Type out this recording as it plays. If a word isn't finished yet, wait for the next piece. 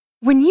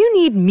When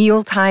you need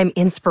mealtime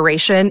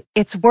inspiration,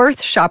 it's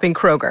worth shopping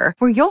Kroger,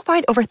 where you'll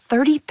find over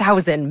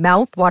 30,000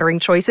 mouth-watering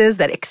choices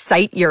that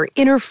excite your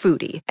inner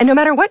foodie. And no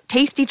matter what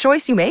tasty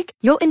choice you make,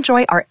 you'll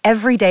enjoy our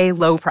everyday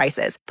low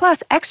prices,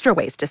 plus extra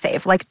ways to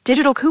save, like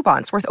digital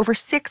coupons worth over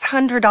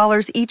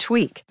 $600 each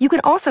week. You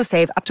can also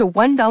save up to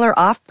 $1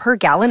 off per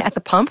gallon at the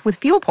pump with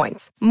fuel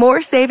points.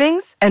 More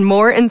savings and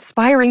more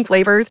inspiring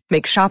flavors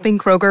make shopping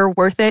Kroger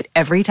worth it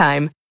every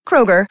time.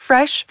 Kroger,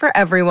 fresh for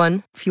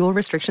everyone. Fuel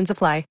restrictions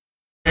apply.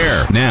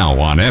 Now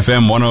on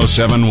FM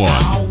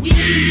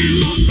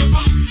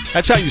 107.1.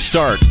 That's how you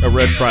start a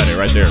Red Friday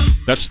right there.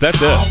 That's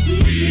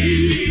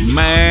it.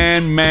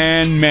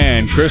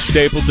 Man. Chris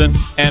Stapleton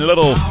and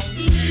little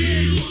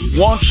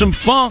want some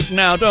funk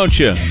now, don't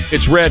you?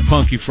 It's Red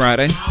Funky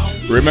Friday.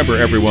 Remember,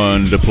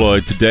 everyone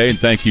deployed today, and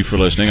thank you for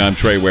listening. I'm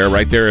Trey Ware.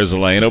 Right there is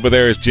Elaine. Over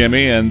there is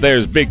Jimmy, and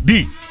there's Big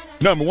D,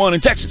 number one in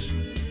Texas.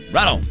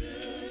 Right on.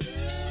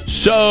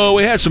 So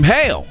we had some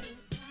hail.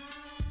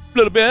 A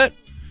little bit.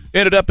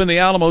 Ended up in the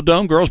Alamo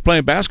Dome. Girls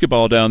playing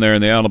basketball down there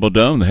in the Alamo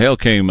Dome. The hail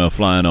came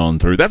flying on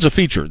through. That's a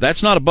feature.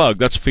 That's not a bug.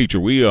 That's a feature.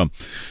 We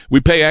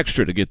pay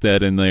extra to get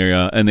that in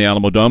the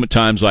Alamo Dome at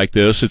times like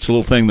this. It's a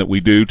little thing that we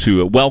do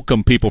to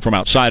welcome people from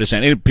outside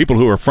of people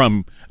who are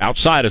from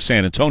outside of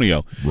San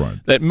Antonio. Right.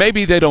 That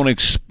maybe they don't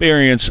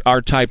experience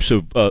our types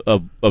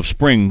of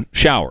spring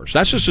showers.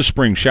 That's just a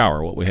spring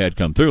shower, what we had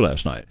come through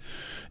last night.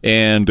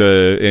 And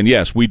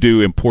yes, we do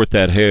import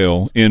that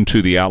hail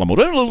into the Alamo. A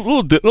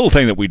little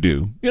thing that we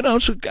do,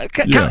 it's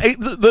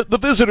the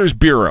Visitors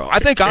Bureau. I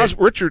think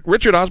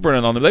Richard Osborne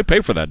and on them, they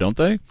pay for that, don't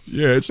they?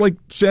 Yeah, it's like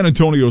San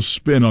Antonio's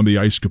spin on the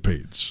Ice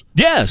Capades.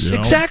 Yes,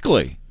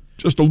 exactly.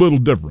 Just a little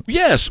different.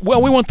 Yes.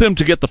 Well, we want them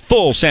to get the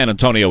full San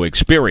Antonio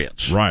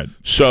experience. Right.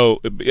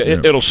 So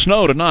it'll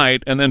snow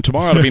tonight, and then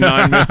tomorrow it'll be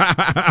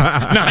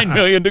 9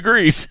 million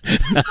degrees.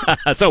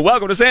 So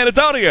welcome to San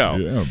Antonio.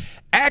 Yeah.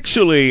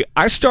 Actually,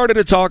 I started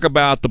to talk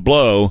about the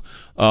blow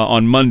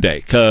on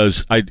Monday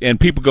and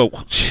people go,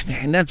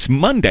 man, that's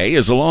Monday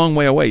is a long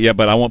way away. Yeah,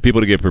 but I want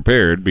people to get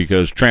prepared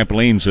because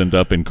trampolines end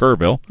up in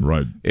Kerrville.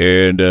 Right.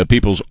 And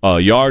people's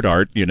yard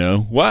art,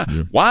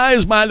 Why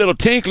is my little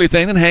tinkly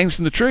thing that hangs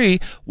from the tree,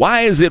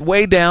 why is it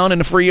way down in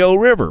the Frio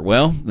River?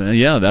 Well,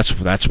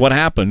 that's what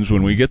happens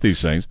when we get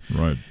these things.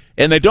 Right.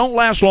 And they don't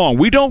last long.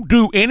 We don't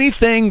do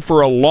anything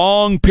for a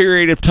long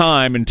period of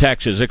time in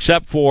Texas,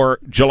 except for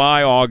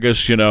July,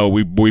 August.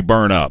 We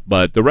burn up.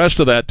 But the rest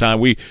of that time,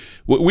 we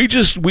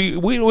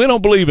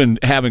don't believe in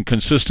having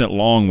consistent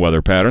long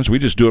weather patterns. We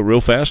just do it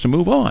real fast and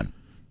move on.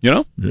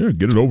 Yeah,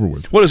 get it over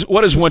with.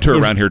 What is winter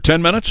around here?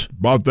 10 minutes?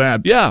 About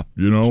that. Yeah,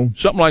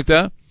 something like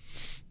that.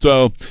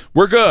 So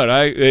we're good.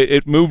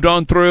 It moved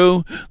on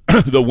through.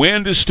 The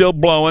wind is still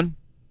blowing.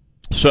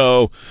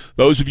 So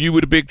those of you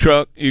with a big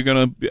truck, you're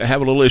going to have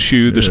a little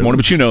issue this morning,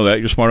 but you know that.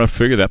 You're smart enough to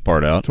figure that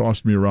part out.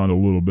 Tossed me around a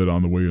little bit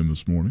on the way in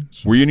this morning.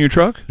 So. Were you in your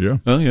truck? Yeah.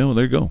 Oh, yeah, well,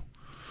 there you go.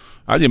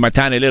 I did my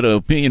tiny little,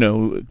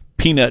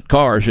 peanut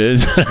car. So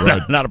it's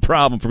not a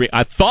problem for me.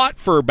 I thought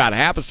for about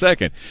half a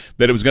second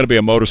that it was going to be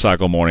a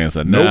motorcycle morning. I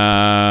said,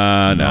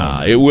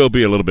 nah, it will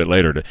be a little bit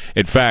later.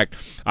 In fact,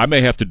 I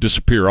may have to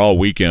disappear all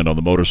weekend on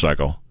the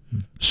motorcycle.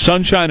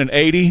 Sunshine and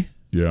 80?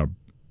 Yeah.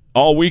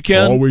 All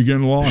weekend? All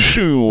weekend long.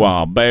 Shoo,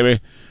 wow, baby.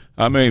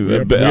 I may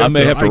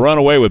have to run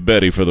away with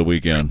Betty for the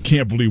weekend. I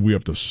can't believe we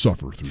have to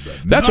suffer through that.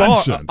 That's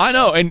nonsense. all. I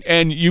know.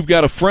 And you've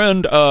got a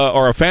friend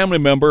or a family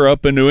member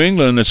up in New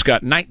England that's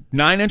got 9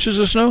 inches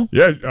of snow?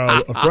 Yeah,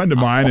 a friend of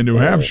mine in New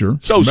Hampshire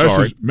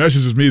sorry.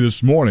 messages me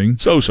this morning.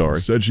 So sorry.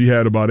 Said she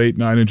had about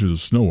 8-9 inches of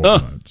snow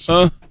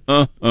overnight.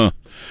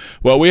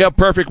 Well, we have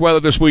perfect weather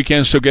this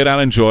weekend, so get out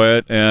and enjoy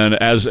it. And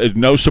as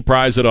no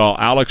surprise at all,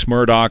 Alex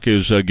Murdaugh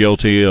is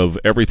guilty of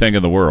everything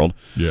in the world.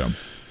 Yeah.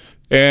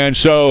 And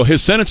so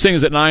his sentencing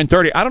is at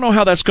 9:30. I don't know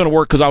how that's going to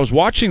work because I was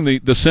watching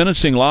the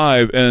sentencing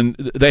live, and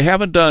they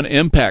haven't done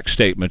impact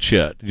statements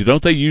yet.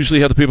 Don't they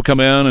usually have the people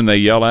come in and they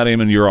yell at him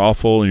and you're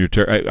awful and you're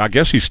I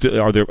guess he's still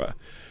are there.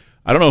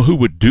 I don't know who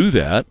would do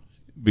that.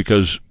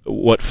 Because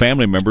what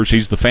family members?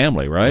 He's the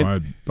family,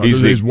 right?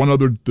 Is there one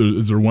other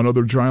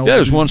child? Yeah,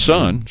 there's one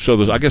son.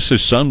 So I guess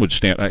his son would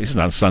stand. His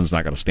son's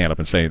not going to stand up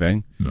and say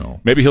anything. No.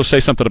 Maybe he'll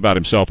say something about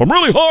himself. I'm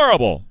really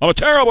horrible. I'm a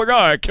terrible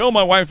guy. I killed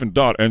my wife and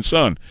daughter and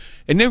son.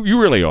 And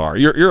you really are.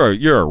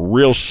 You're a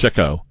real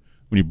sicko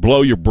when you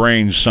blow your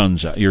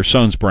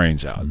son's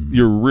brains out. Mm-hmm.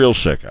 You're a real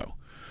sicko.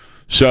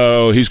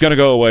 So he's going to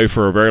go away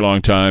for a very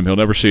long time. He'll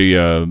never see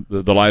the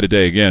light of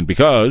day again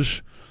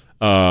because.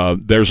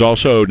 There's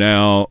also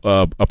now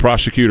a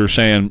prosecutor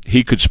saying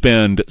he could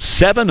spend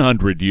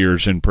 700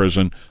 years in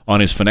prison on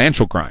his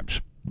financial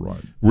crimes.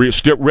 Right.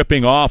 Still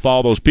ripping off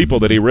all those people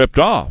that he ripped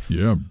off.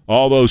 Yeah.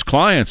 All those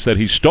clients that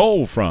he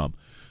stole from.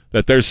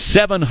 That there's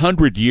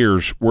 700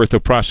 years worth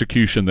of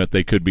prosecution that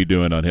they could be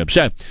doing on him.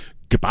 So,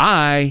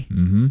 goodbye.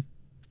 Mm-hmm.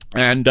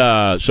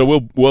 And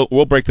so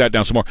we'll break that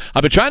down some more.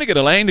 I've been trying to get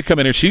Elaine to come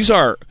in here. She's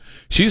our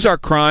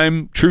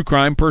true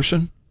crime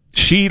person.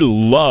 She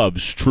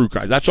loves true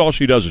crime. That's all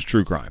she does is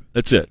true crime.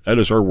 That's it. That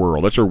is her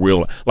world. That's her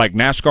wheel. Like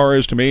NASCAR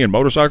is to me and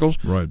motorcycles.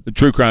 Right. The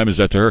true crime is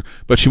that to her.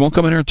 But she won't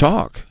come in here and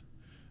talk.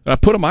 I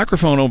put a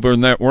microphone over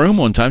in that room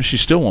one time. She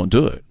still won't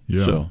do it.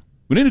 Yeah. So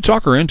we need to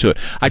talk her into it.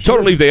 I told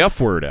her to leave the F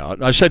word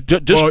out. I said,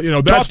 just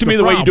talk to me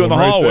the way you do in the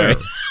hallway.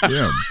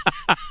 Yeah.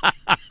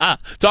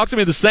 Talk to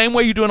me the same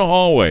way you do in the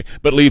hallway,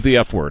 but leave the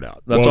F word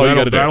out. That's all you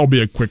got to do. That'll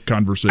be a quick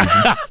conversation.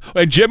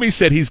 And Jimmy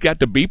said he's got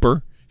to beep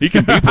her. He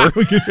can beep her.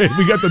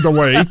 We got the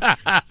delay.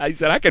 He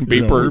said, I can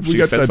beep her. We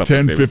got that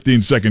 10,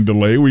 15-second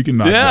delay. We can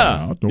knock that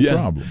out. No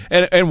problem.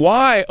 And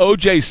why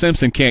O.J.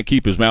 Simpson can't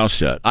keep his mouth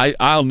shut,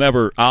 I'll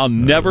never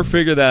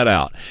figure that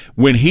out.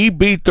 When he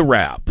beat the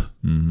rap,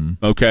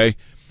 okay,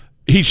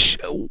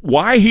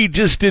 why he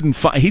just didn't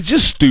find, he's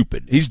just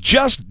stupid. He's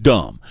just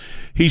dumb.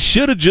 He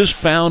should have just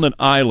found an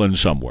island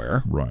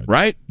somewhere,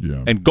 right?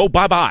 Yeah. And go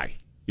bye-bye.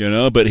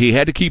 But he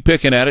had to keep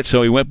picking at it,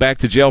 so he went back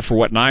to jail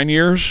for, 9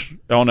 years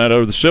on that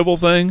over the civil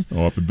thing?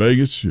 Oh, up in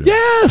Vegas? Yeah.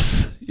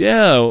 Yes.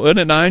 Yeah. Wasn't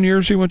it 9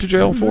 years he went to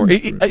jail for?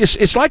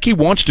 It's like he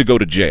wants to go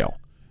to jail.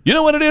 You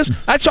know what it is?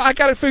 I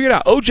got it figured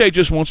out. O.J.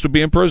 just wants to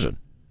be in prison.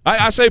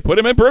 I say put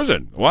him in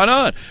prison. Why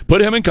not?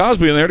 Put him and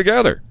Cosby in there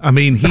together. I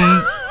mean,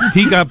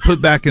 he got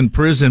put back in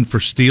prison for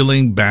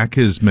stealing back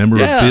his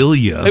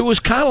memorabilia. Yeah, it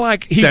was kind of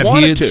like he that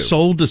wanted he had to.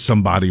 sold to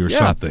somebody or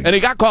something. And he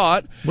got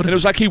caught. And it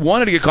was like he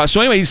wanted to get caught. So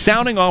anyway, he's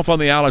sounding off on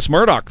the Alex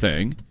Murdaugh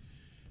thing.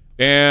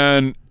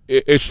 And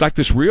it's like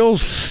this real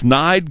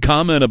snide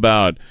comment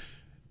about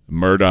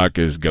Murdaugh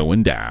is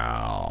going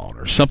down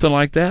or something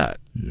like that.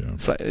 Yeah.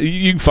 It's like,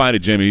 you can find it,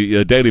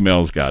 Jimmy. Daily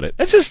Mail's got it.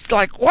 It's just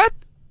like, what?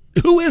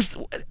 Who is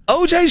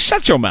O.J.?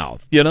 Shut your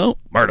mouth.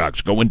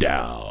 Murdaugh's going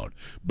down.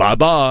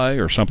 Bye-bye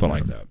or something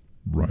like that.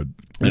 Right.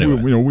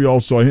 Anyway. We all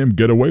saw him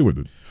get away with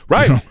it.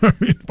 Right.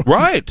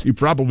 Right. You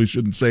probably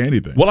shouldn't say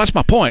anything. Well, that's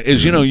my point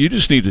is, you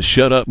just need to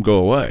shut up and go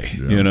away,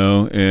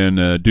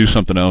 and do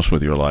something else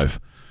with your life.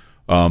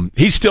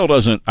 He still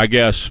doesn't, I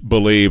guess,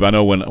 believe. I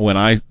know when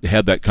I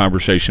had that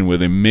conversation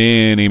with him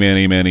many,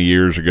 many, many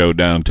years ago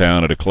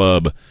downtown at a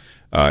club,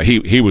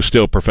 he was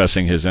still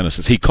professing his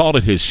innocence. He called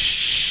it his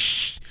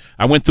shh.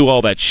 I went through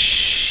all that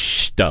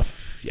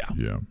stuff. Yeah.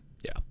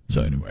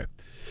 So anyway,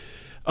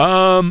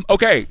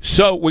 okay.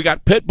 So we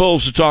got pit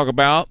bulls to talk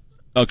about.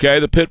 Okay,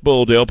 the pit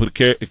bull deal.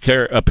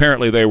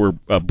 Apparently, they were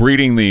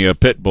breeding the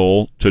pit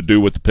bull to do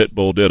what the pit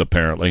bull did.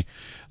 Apparently,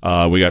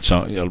 we got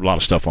a lot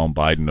of stuff on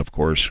Biden, of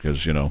course,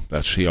 because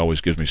he always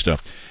gives me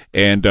stuff.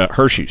 And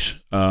Hershey's.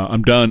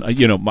 I'm done.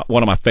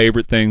 One of my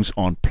favorite things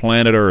on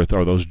planet Earth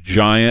are those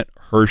giant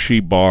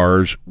Hershey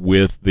bars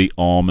with the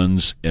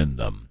almonds in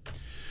them.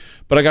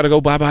 But I got to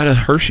go bye-bye to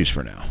Hershey's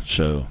for now.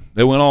 So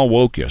they went all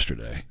woke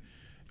yesterday.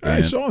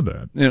 I saw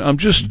that. I'm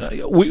just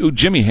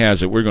Jimmy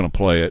has it. We're going to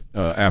play it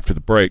after the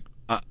break.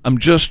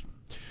 The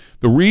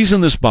reason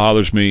this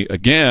bothers me,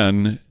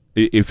 again,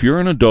 if you're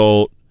an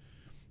adult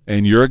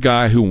and you're a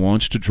guy who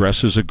wants to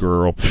dress as a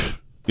girl,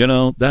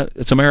 that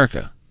it's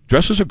America.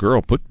 Dress as a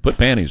girl. Put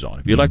panties on.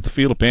 If you like the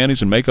feel of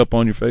panties and makeup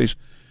on your face,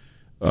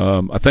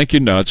 I think you're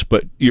nuts,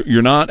 but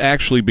you're not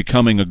actually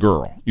becoming a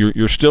girl.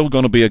 You're still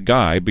going to be a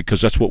guy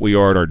because that's what we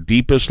are at our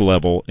deepest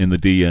level in the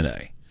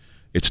DNA.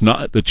 It's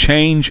not, the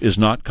change is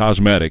not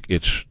cosmetic.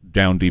 It's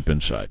down deep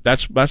inside.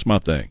 That's my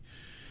thing.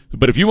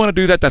 But if you want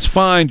to do that, that's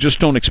fine. Just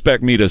don't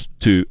expect me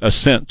to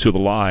assent to the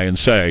lie and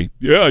say,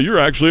 yeah, you're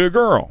actually a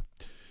girl.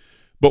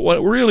 But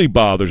what really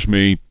bothers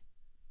me,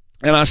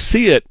 and I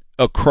see it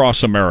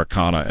across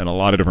Americana in a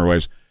lot of different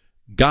ways,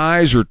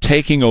 guys are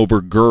taking over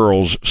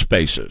girls'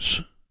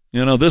 spaces.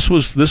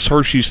 This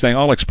Hershey's thing,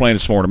 I'll explain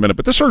this more in a minute,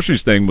 but this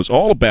Hershey's thing was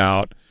all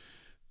about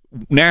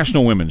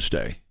National Women's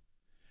Day.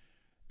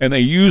 And they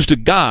used a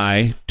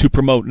guy to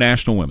promote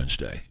National Women's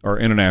Day or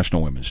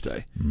International Women's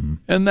Day. Mm-hmm.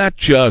 And that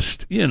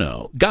just,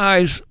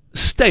 guys,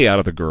 stay out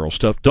of the girl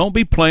stuff. Don't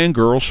be playing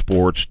girls'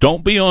 sports.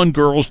 Don't be on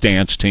girls'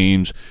 dance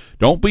teams.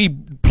 Don't be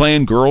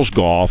playing girls'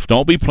 golf.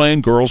 Don't be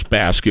playing girls'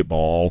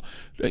 basketball.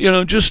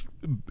 Just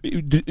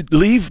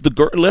let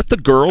the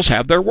girls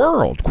have their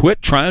world.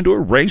 Quit trying to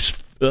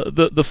erase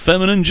the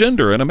feminine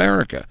gender in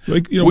America,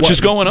 which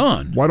is going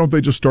on. Why don't they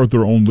just start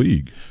their own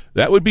league?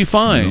 That would be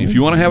fine. If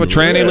you want to have a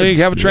tranny league,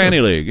 have a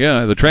tranny league.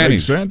 Yeah, the trannies.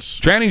 Makes sense.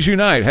 Trannies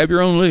unite. Have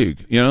your own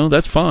league.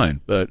 That's fine.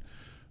 But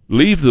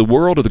leave the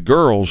world of the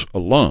girls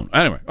alone.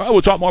 Anyway,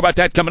 we'll talk more about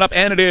that coming up.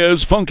 And it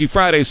is Funky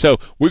Friday, so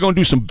we're going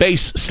to do some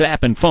bass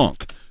slapping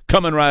funk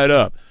coming right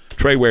up.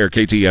 Trey Ware,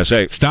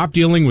 KTSA. Stop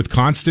dealing with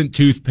constant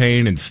tooth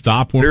pain and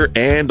stop.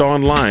 And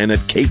online at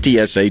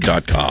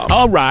ktsa.com.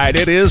 All right,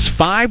 it is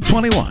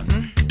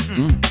 5:21.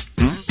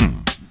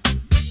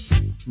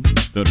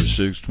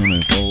 36,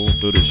 24,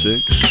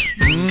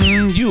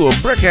 36. You a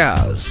brick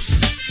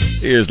house.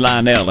 Here's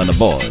Lionel and the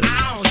boys.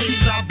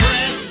 She's a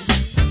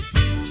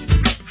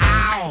brick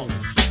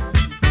house.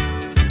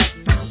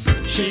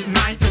 She's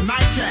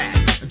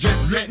 1990,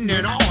 just letting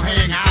it all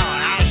hang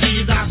out.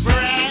 She's a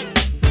brick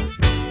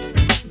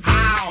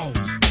house.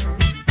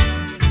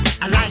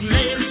 I like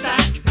lady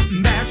stack,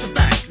 that's a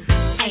fact.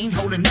 Ain't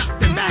holding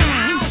nothing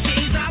back.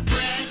 She's a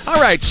brick.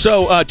 All right,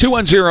 so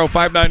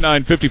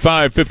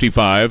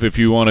 210-599-5555 if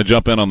you want to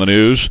jump in on the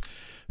news.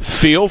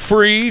 Feel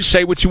free,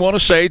 say what you want to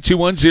say,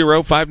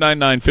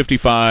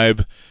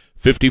 210-599-5555.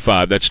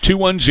 55. That's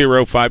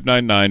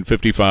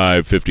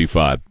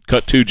 210-599-5555.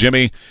 Cut to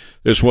Jimmy.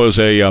 This was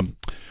a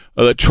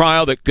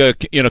trial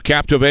that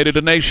captivated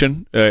a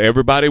nation.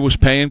 Everybody was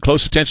paying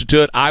close attention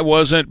to it. I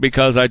wasn't,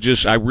 because I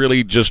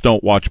really just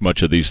don't watch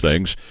much of these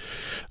things.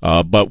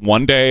 But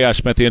one day I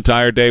spent the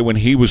entire day when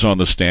he was on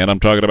the stand. I'm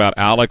talking about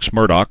Alex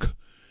Murdaugh,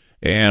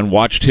 and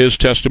watched his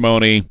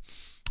testimony,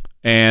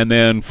 and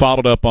then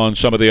followed up on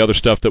some of the other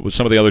stuff that was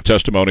some of the other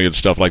testimony and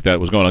stuff like that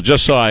was going on,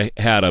 just so I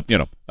had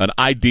an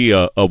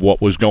idea of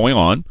what was going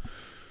on.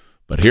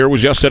 But here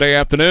was yesterday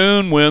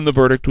afternoon when the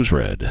verdict was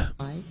read.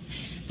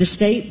 The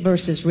State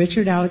versus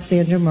Richard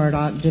Alexander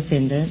Murdaugh,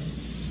 defendant.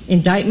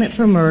 Indictment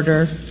for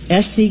murder,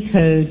 SC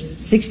Code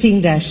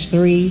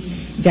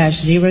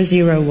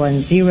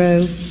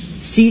 16-3-0010,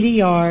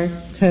 CDR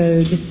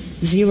Code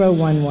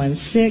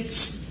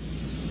 0116.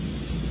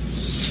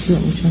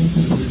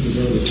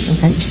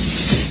 Okay.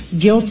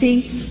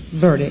 Guilty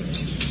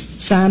verdict.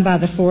 Signed by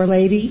the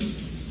forelady,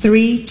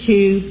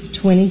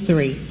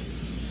 3/2/23.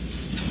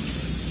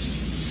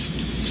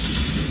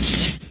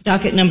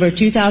 Docket number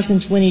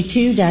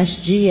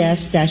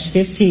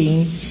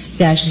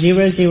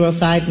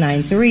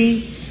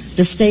 2022-GS-15-00593,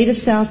 the State of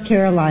South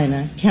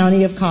Carolina,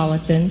 County of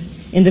Colleton,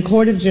 in the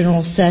Court of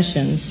General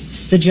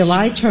Sessions, the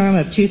July term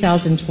of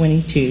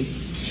 2022.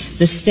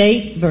 The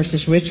State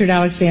versus Richard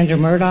Alexander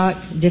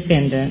Murdaugh,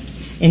 defendant.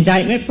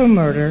 Indictment for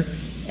murder,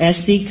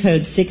 SC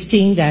Code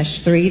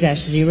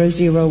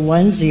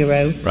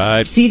 16-3-0010,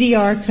 right.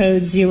 CDR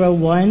Code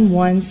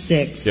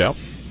 0116. Yep.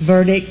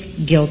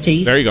 Verdict,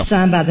 guilty. There you go.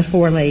 Signed by the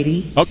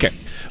forelady. Okay.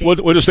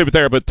 We'll just leave it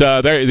there, but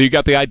there you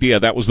got the idea.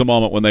 That was the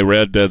moment when they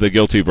read the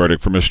guilty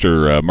verdict for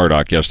Mr.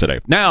 Murdaugh yesterday.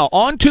 Now,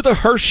 on to the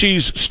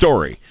Hershey's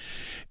story.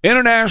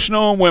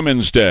 International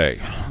Women's Day,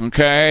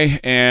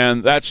 okay?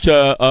 And that's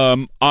to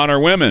honor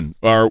women,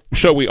 or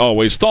so we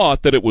always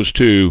thought that it was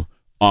to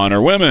honor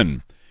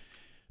women.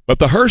 But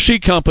the Hershey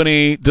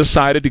Company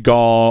decided to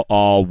go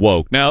all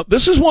woke. Now,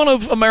 this is one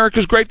of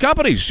America's great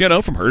companies,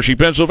 from Hershey,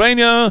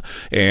 Pennsylvania,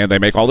 and they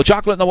make all the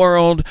chocolate in the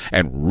world,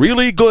 and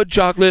really good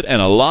chocolate, and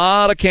a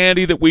lot of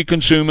candy that we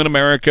consume in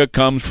America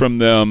comes from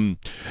them.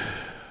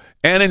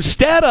 And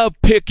instead of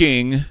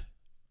picking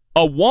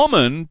a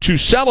woman to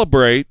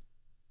celebrate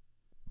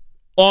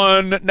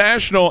on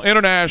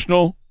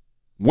International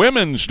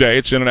Women's Day,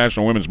 it's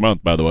International Women's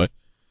Month, by the way,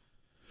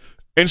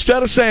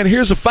 instead of saying,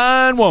 here's a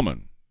fine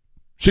woman,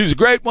 she's a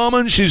great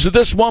woman, she's a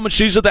this woman,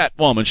 she's a that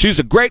woman, she's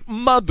a great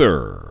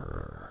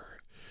mother,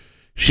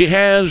 she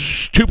has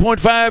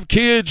 2.5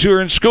 kids who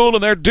are in school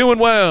and they're doing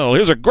well,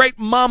 here's a great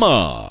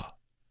mama,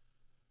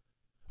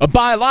 a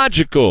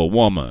biological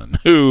woman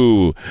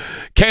who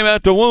came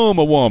out the womb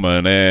a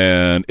woman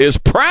and is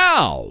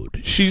proud,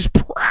 she's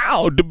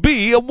proud to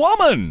be a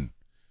woman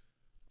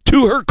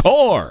to her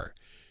core.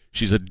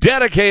 She's a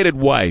dedicated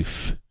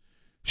wife.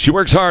 She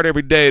works hard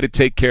every day to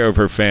take care of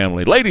her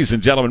family. Ladies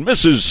and gentlemen,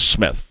 Mrs.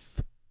 Smith.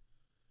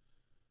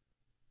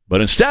 But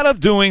instead of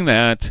doing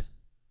that,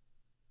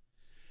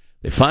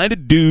 they find a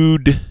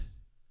dude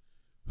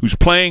who's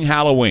playing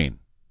Halloween.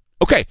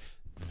 Okay,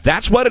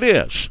 that's what it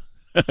is.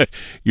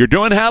 You're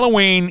doing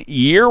Halloween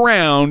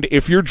year-round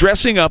if you're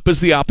dressing up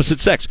as the opposite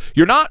sex.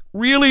 You're not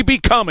really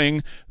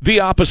becoming the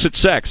opposite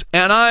sex.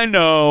 And I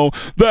know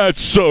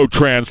that's so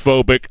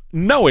transphobic.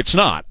 No, it's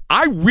not.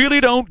 I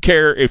really don't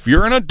care if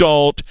you're an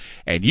adult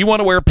and you want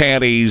to wear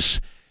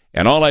panties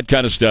and all that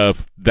kind of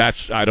stuff.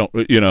 I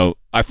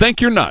think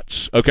you're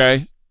nuts,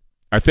 okay?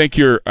 I think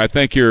you're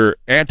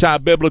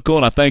anti-biblical,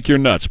 and I think you're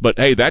nuts. But,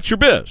 hey, that's your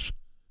biz.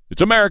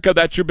 It's America.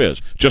 That's your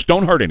biz. Just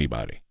don't hurt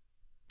anybody,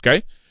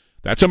 okay?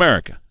 That's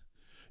America.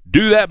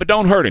 Do that, but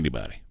don't hurt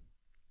anybody.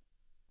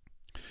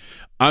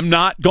 I'm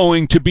not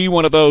going to be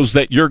one of those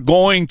that you're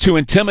going to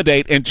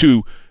intimidate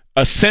into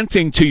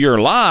assenting to your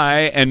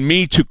lie and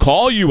me to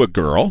call you a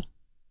girl,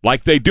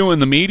 like they do in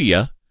the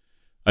media.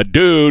 A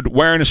dude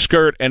wearing a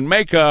skirt and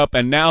makeup,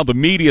 and now the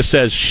media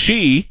says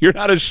she. You're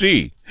not a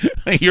she.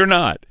 You're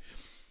not.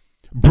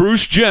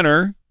 Bruce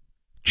Jenner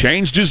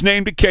changed his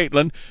name to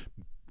Caitlyn.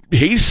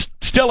 He's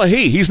still a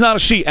he. He's not a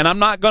she, and I'm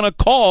not going to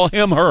call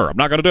him her. I'm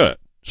not going to do it.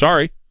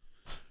 Sorry.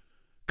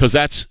 Because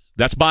that's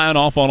buying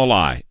off on a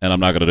lie, and I'm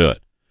not going to do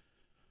it.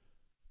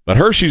 But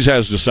Hershey's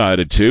has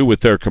decided to with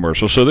their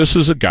commercial. So this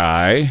is a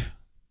guy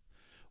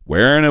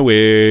wearing a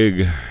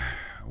wig,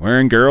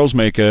 wearing girls'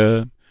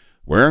 makeup,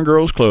 wearing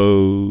girls'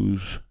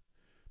 clothes,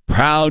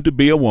 proud to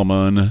be a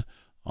woman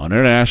on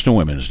International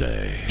Women's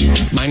Day.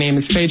 My name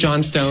is Faye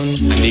Johnstone.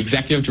 I'm the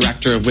Executive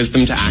Director of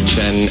Wisdom to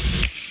Action.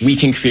 We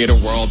can create a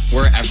world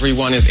where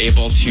everyone is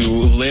able to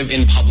live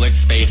in public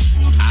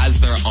space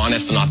as their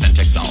honest and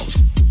authentic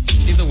selves.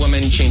 See the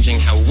women changing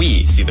how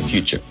we see the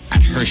future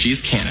at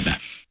Hershey's Canada.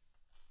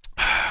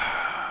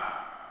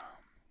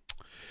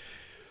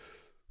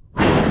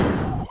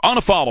 On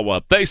a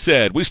follow-up, they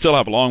said we still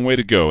have a long way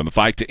to go in the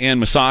fight to end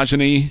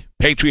misogyny,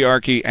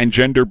 patriarchy, and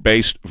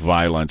gender-based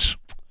violence.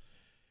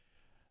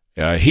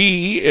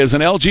 He is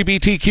an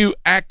LGBTQ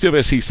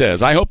activist, he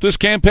says. I hope this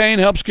campaign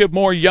helps give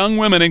more young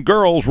women and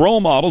girls role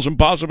models and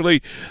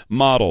possibly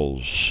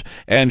models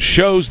and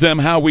shows them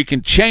how we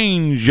can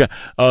change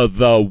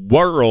the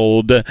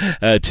world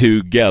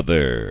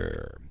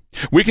together.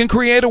 We can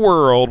create a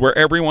world where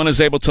everyone is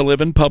able to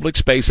live in public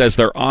space as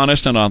their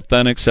honest and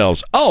authentic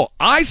selves. Oh,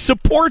 I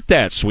support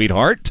that,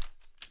 sweetheart.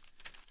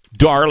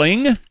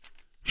 Darling,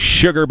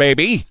 sugar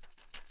baby,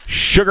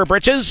 sugar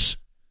britches.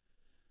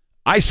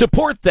 I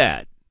support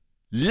that.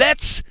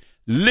 Let's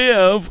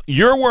live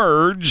your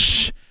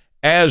words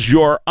as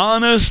your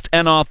honest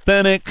and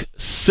authentic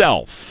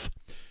self.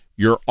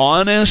 Your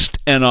honest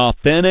and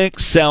authentic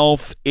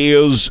self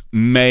is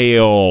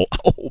male.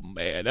 Oh,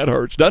 man, that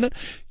hurts, doesn't it?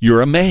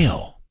 You're a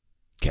male.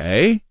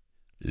 Okay?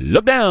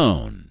 Look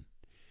down.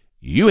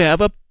 You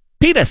have a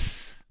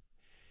penis.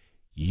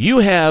 You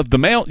have the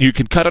male. You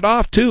can cut it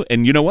off, too.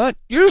 And you know what?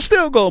 You're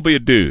still going to be a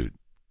dude.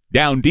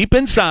 Down deep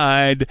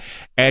inside,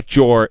 at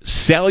your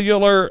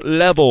cellular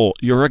level,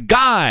 you're a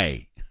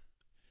guy.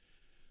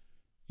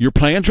 You're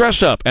playing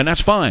dress up, and that's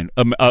fine.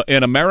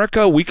 In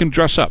America, we can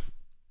dress up.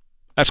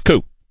 That's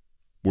cool.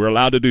 We're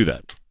allowed to do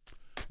that.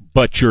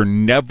 But you're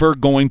never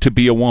going to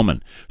be a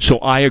woman. So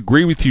I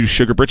agree with you,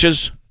 sugar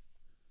britches.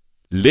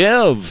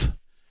 Live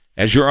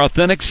as your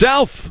authentic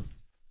self.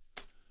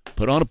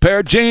 Put on a pair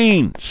of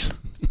jeans.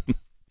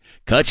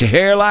 Cut your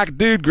hair like a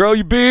dude, grow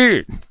your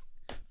beard.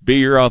 Be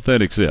your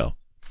authentic self.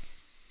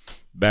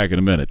 Back in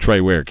a minute.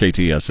 Trey Ware,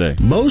 KTSA.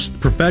 Most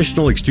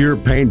professional exterior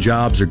paint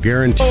jobs are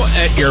guaranteed.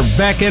 At your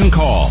beck and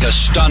call. The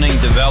stunning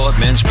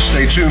developments.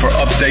 Stay tuned for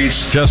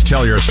updates. Just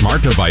tell your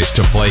smart device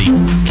to play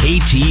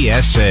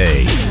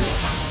KTSA.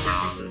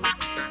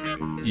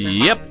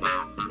 Yep.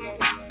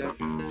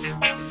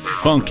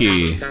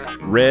 Funky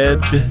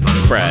Red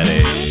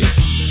Friday.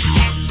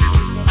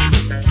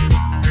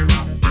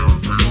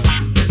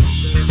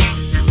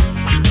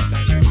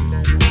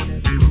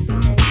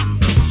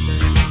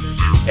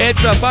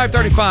 It's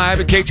 5:35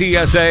 at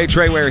KTSA.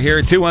 Trey Ware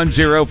here,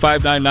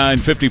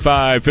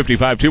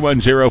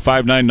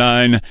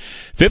 210-599-5555,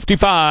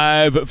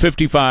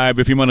 210-599-5555.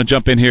 If you want to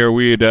jump in here,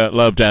 we'd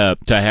love to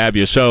have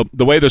you. So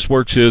the way this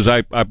works is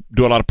I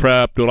do a lot of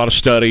prep, do a lot of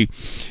study,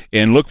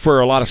 and look for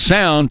a lot of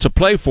sound to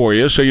play for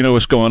you so you know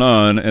what's going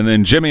on. And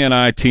then Jimmy and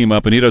I team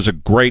up, and he does a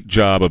great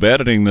job of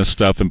editing this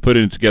stuff and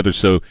putting it together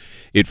so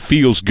it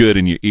feels good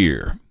in your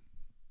ear.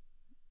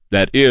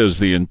 That is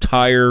the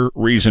entire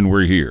reason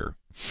we're here.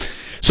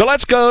 So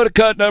let's go to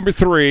cut number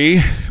 3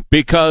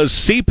 because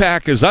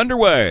CPAC is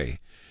underway.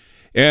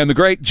 And the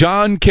great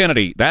John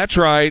Kennedy, that's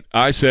right,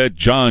 I said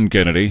John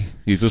Kennedy.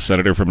 He's a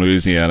senator from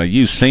Louisiana.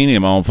 You've seen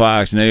him on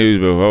Fox News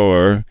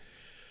before.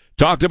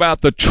 Talked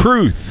about the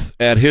truth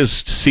at his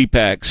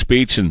CPAC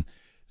speech, and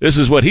this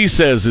is what he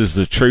says is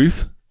the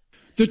truth.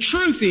 The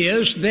truth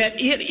is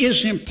that it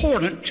is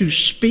important to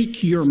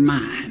speak your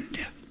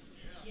mind.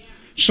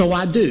 So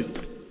I do.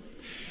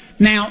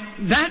 Now,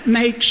 that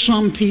makes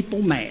some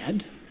people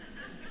mad.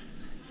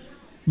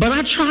 But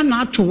I try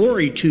not to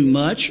worry too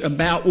much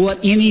about what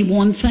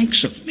anyone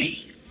thinks of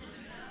me.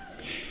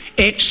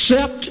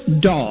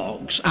 Except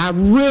dogs. I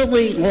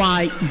really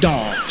like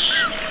dogs.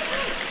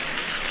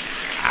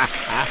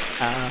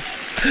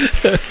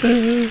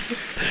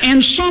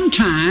 And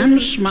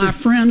sometimes my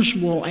friends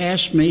will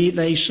ask me,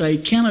 they say,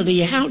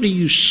 Kennedy, how do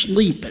you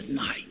sleep at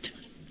night?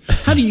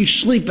 How do you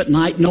sleep at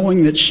night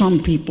knowing that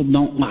some people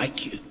don't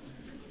like you?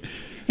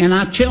 And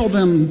I tell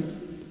them,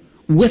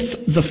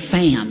 with the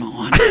fan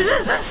on.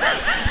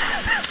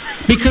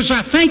 Because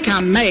I think I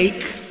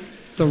make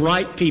the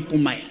right people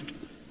mad.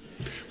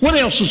 What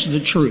else is the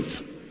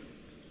truth?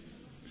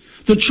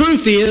 The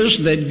truth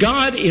is that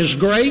God is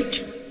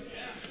great,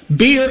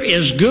 beer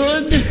is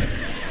good,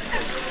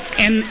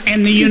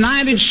 and the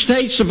United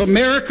States of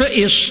America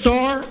is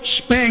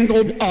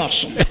star-spangled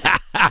awesome.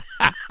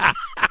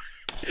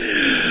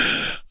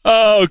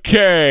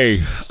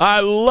 Okay, I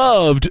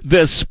loved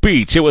this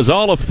speech. It was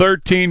all of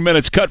 13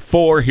 minutes, cut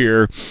 4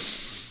 here,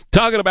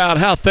 talking about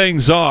how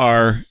things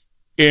are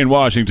in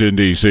Washington,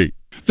 D.C.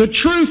 The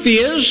truth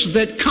is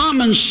that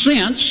common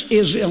sense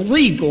is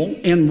illegal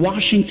in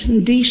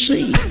Washington,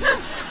 D.C.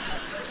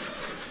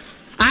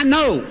 I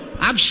know.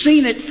 I've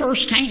seen it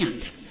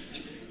firsthand.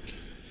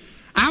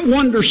 I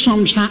wonder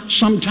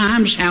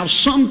sometimes how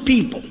some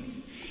people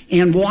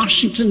in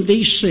Washington,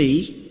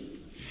 D.C.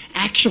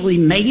 actually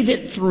made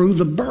it through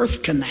the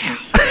birth canal.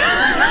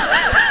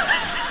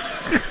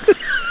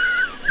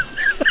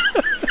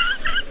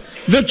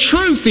 The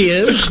truth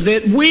is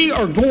that we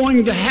are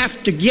going to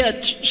have to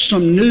get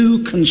some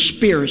new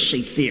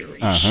conspiracy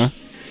theories. Uh-huh.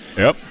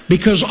 Yep.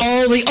 Because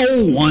all the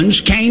old ones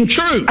came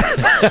true.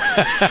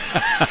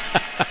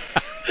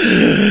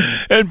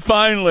 And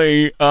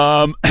finally,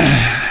 of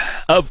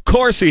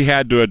course he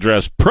had to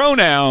address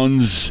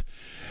pronouns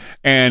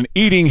and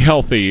eating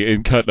healthy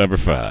in cut number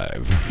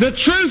 5. The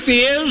truth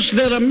is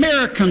that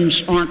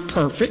Americans aren't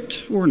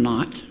perfect. We're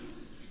not.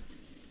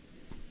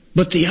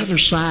 But the other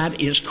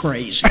side is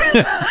crazy.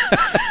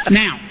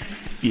 Now,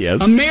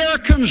 yes.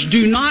 Americans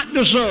do not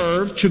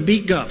deserve to be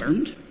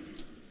governed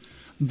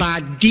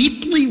by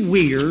deeply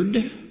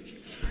weird,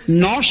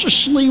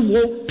 narcissistically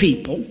woke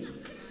people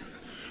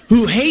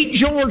who hate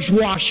George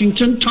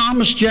Washington,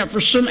 Thomas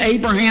Jefferson,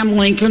 Abraham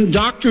Lincoln,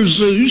 Dr.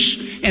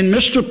 Zeus, and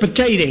Mr.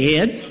 Potato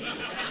Head,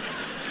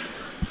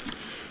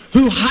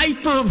 who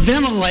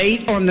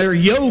hyperventilate on their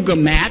yoga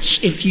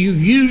mats if you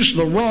use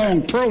the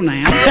wrong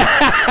pronoun,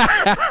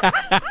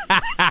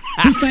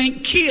 who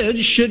think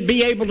kids should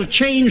be able to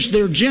change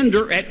their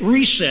gender at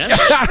recess,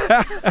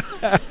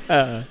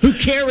 who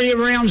carry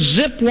around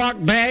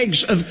Ziploc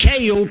bags of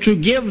kale to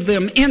give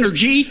them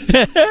energy,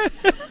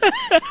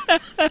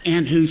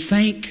 and who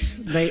think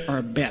they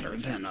are better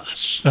than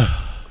us.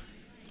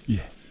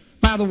 Yeah.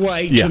 By the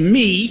way, to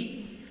me,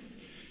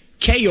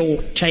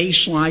 kale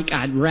tastes like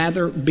I'd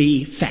rather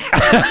be fat.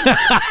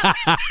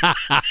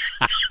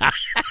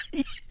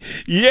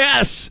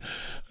 Yes.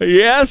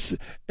 Yes.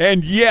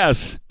 And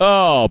yes.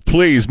 Oh,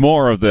 please,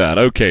 more of that.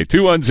 Okay,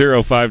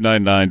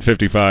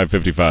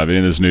 210-599-5555.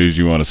 In this news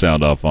you want to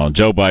sound off on.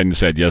 Joe Biden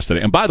said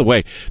yesterday, and by the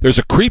way, there's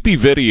a creepy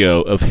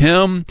video of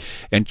him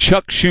and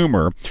Chuck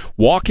Schumer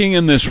walking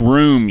in this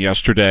room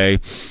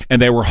yesterday,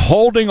 and they were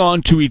holding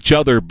on to each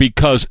other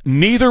because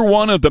neither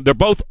one of them, they're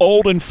both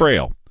old and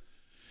frail.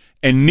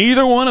 And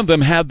neither one of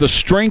them had the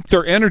strength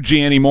or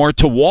energy anymore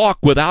to walk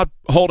without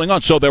holding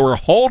on. So they were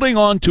holding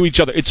on to each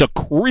other. It's a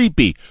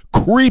creepy,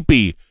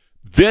 creepy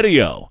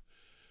video.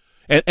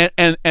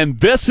 And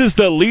this is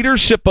the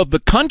leadership of the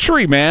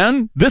country,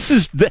 man.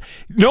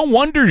 No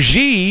wonder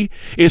Xi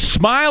is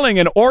smiling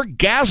in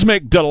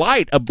orgasmic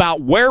delight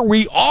about where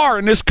we are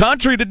in this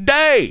country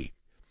today.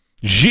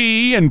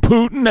 Xi and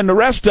Putin and the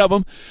rest of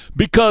them,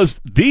 because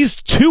these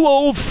two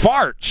old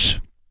farts,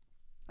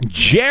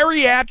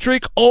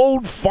 geriatric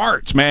old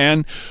farts,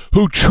 man,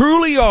 who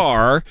truly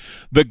are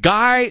the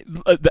guy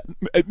that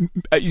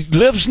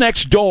lives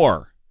next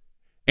door,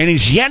 and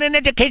he's yelling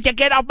at the kids to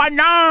get off my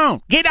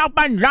lawn,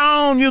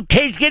 you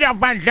kids, get off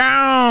my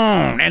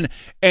lawn,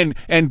 and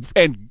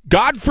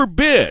God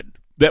forbid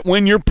that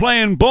when you're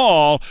playing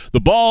ball, the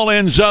ball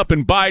ends up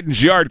in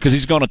Biden's yard because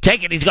he's going to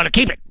take it, he's going to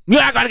keep it. You're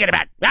not going to get it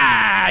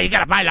back. You got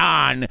to my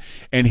lawn.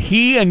 And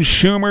he and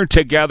Schumer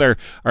together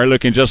are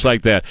looking just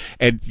like that.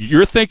 And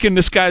you're thinking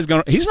this guy's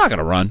going to, he's not going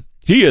to run.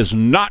 He is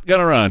not going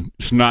to run.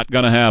 It's not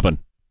going to happen.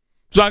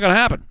 It's not going to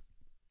happen.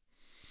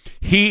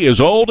 He is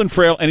old and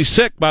frail, and he's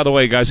sick, by the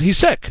way, guys. He's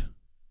sick.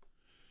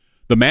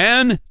 The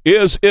man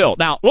is ill.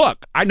 Now,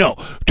 look, I know,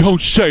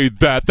 don't say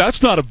that.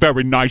 That's not a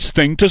very nice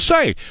thing to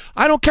say.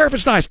 I don't care if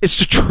it's nice. It's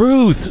the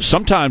truth.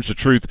 Sometimes the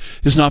truth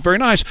is not very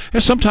nice,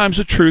 and sometimes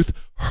the truth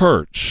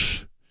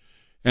hurts.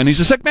 And he's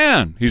a sick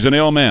man. He's an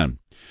ill man.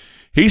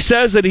 He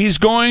says that he's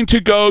going to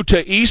go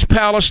to East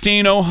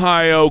Palestine,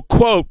 Ohio,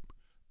 quote,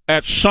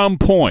 at some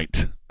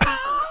point.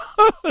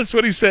 That's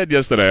what he said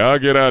yesterday. I'll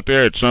get out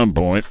there at some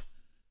point.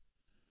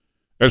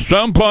 At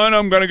some point,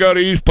 I'm going to go to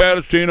East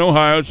Palestine,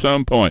 Ohio at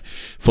some point.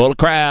 Full of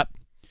crap.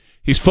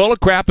 He's full of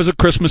crap as a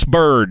Christmas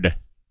bird.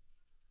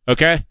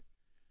 Okay?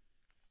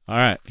 All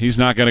right. He's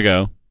not going to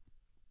go.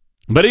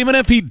 But even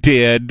if he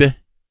did,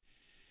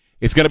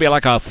 it's going to be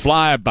like a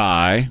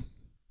flyby.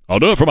 I'll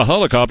do it from a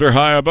helicopter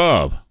high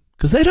above.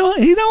 Because he don't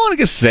want to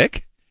get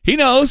sick. He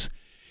knows.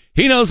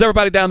 He knows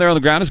everybody down there on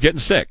the ground is getting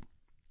sick.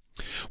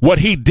 What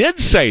he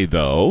did say,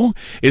 though,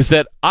 is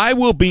that I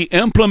will be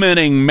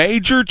implementing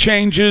major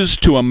changes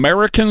to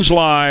Americans'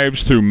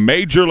 lives through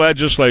major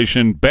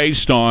legislation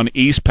based on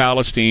East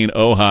Palestine,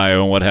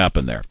 Ohio, and what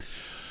happened there.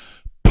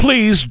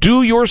 Please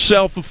do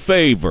yourself a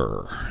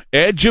favor.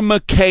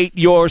 Educate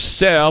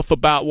yourself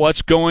about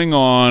what's going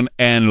on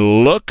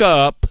and look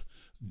up,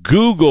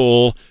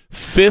 Google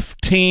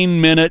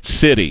 15-minute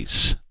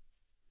cities.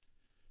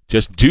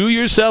 Just do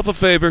yourself a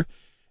favor.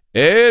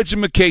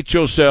 Educate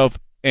yourself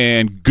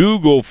and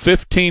Google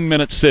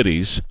 15-minute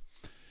cities.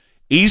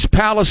 East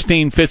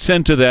Palestine fits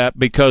into that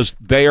because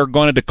they are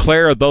going to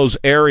declare those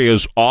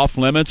areas off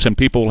limits, and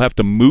people will have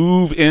to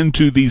move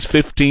into these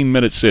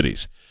 15-minute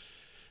cities.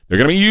 They're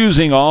going to be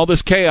using all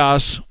this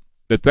chaos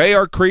that they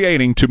are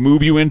creating to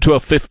move you into a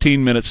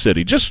 15-minute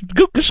city. Just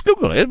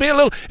Google it. It'd be a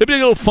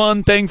little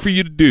fun thing for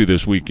you to do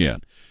this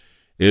weekend,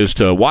 is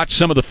to watch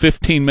some of the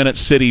 15-minute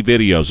city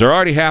videos. They're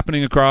already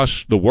happening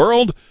across the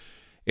world.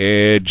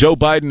 Joe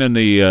Biden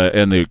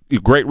and the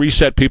Great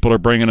Reset people are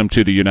bringing them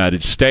to the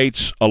United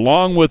States,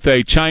 along with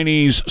a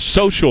Chinese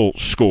social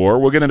score.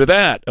 We'll get into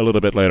that a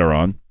little bit later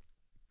on.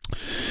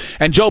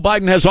 And Joe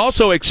Biden has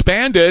also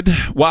expanded,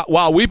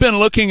 while we've been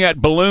looking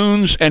at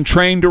balloons and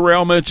train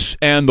derailments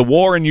and the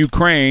war in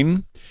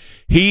Ukraine,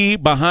 he,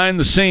 behind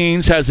the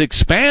scenes, has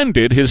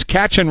expanded his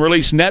catch and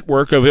release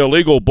network of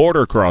illegal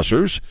border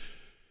crossers.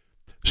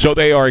 So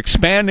they are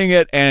expanding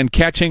it and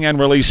catching and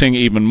releasing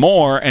even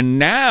more. And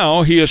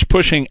now he is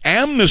pushing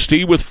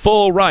amnesty with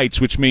full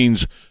rights, which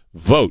means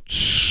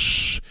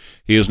votes.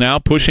 He is now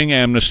pushing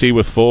amnesty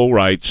with full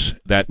rights.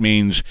 That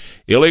means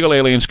illegal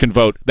aliens can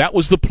vote. That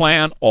was the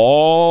plan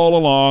all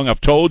along.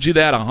 I've told you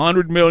that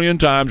 100 million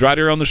times right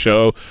here on the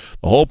show.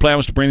 The whole plan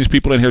was to bring these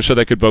people in here so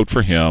they could vote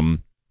for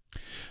him.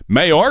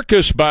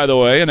 Mayorkas, by the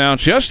way,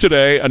 announced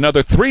yesterday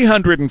another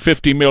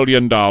 $350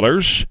 million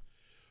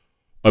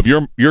of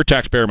your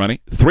taxpayer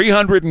money,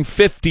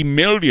 $350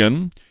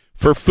 million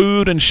for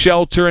food and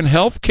shelter and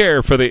health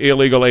care for the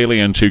illegal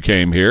aliens who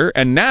came here,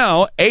 and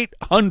now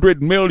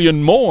 $800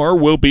 million more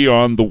will be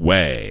on the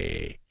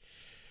way.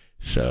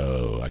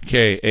 So,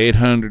 okay,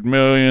 $800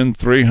 million,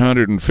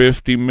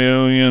 $350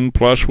 million,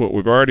 plus what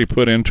we've already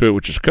put into it,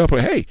 which is a couple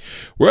of, hey,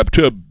 we're up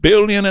to $1.5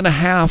 billion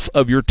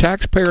of your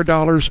taxpayer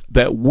dollars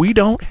that we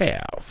don't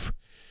have.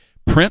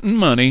 Printing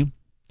money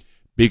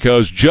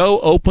because Joe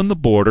opened the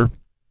border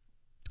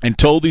and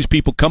told these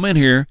people, come in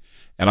here,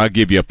 and I'll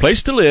give you a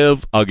place to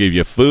live, I'll give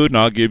you food, and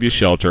I'll give you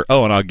shelter.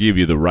 Oh, and I'll give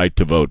you the right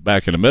to vote.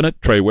 Back in a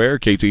minute. Trey Ware,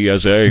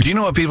 KTSA. Do you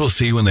know what people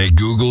see when they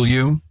Google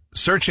you?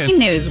 Search in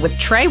News with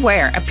Trey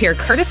Ware appear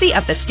courtesy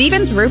of the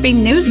Stevens Roofing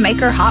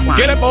Newsmaker Hotline.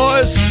 Get it,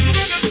 boys!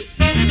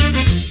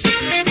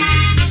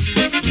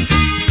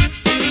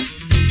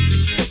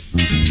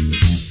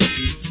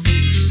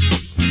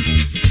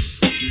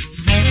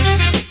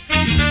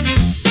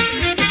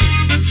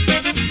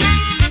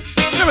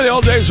 Remember the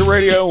old days of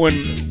radio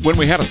when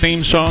we had a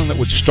theme song that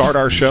would start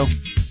our show?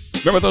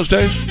 Remember those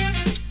days?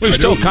 We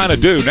still kind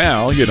of do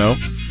now, you know.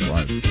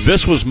 Right.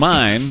 This was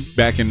mine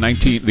back in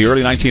the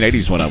early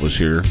 1980s when I was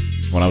here,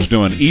 when I was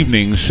doing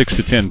evenings 6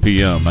 to 10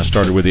 p.m. I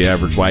started with the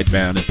Average White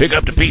Band and Pick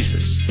Up the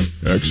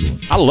Pieces.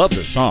 Excellent. I love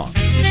this song.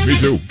 Me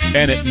too.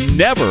 And it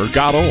never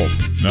got old.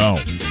 No.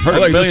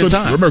 Heard it a million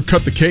times. Remember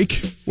Cut the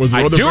Cake?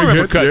 I do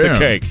remember Cut the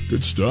Cake.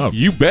 Good stuff.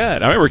 You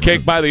bet. I remember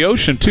Cake by the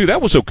Ocean, too.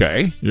 That was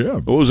okay. Yeah.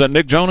 What was that,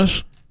 Nick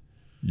Jonas?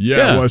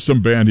 Yeah, it was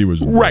some band he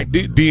was in. Right,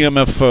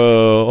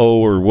 DMFO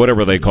or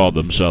whatever they called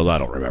themselves. I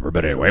don't remember,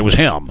 but anyway, it was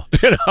him.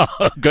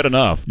 Good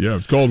enough. Yeah,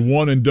 it's called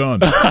One and Done.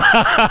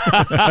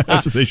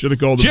 That's what they should have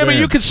called the Jimmy, band.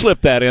 you can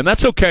slip that in.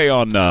 That's okay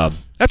on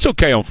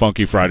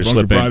Funky Friday. Funky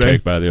Slip Friday? in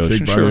Cake by the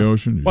Ocean. Cake by the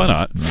Ocean? Yeah. Why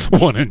not?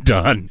 One and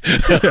Done.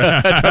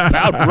 That's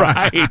about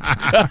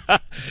right.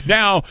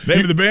 Now,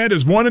 name of the band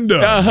is One and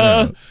Done.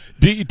 Uh-huh.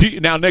 Yeah.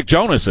 Now, Nick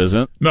Jonas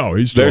isn't. No,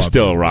 they're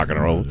still rock and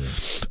roll.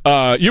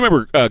 You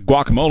remember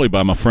Guacamole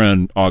by my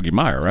friend Augie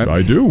Meyer, right?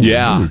 I do.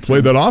 Yeah. We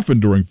play that often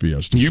during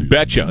Fiesta You season.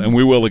 betcha, and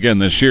we will again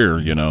this year,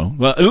 you know.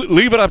 Well,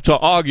 leave it up to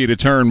Augie to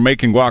turn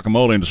making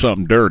guacamole into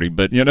something dirty,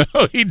 but, you know,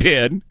 he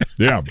did.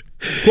 Yeah, of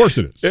course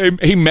it is.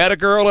 He met a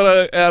girl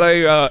at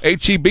a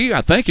H-E-B,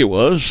 I think it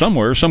was,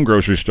 somewhere, some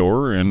grocery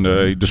store, and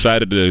he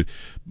decided to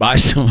buy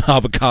some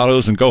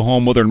avocados and go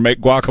home with her and make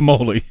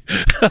guacamole.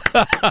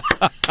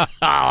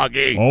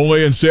 Augie.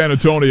 Only in San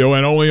Antonio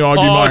and only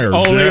Augie Myers.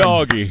 Only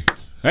Augie.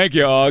 Thank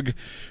you, Aug.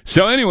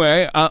 So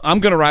anyway, I'm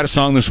going to write a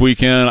song this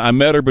weekend. I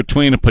met her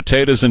between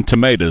potatoes and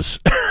tomatoes.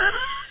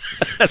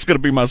 That's going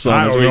to be my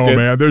song this weekend. I don't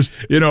know, man. There's,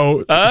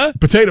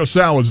 potato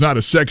salad's not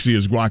as sexy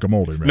as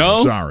guacamole, man. No?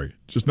 I'm sorry.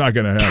 Just not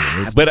going to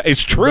happen. But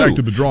it's true. Back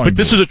to the drawing But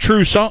this is a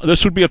true song.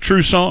 This would be a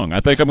true song.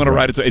 I think I'm going to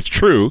write it. It's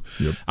true.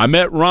 Yep. I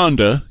met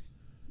Rhonda,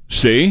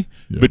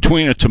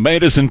 between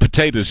tomatoes and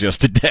potatoes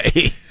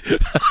yesterday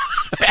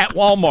at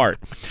Walmart.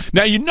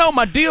 Now, you know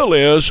my deal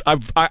is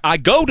I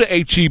go to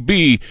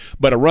H-E-B,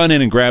 but I run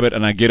in and grab it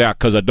and I get out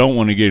because I don't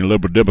want to get a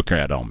liberal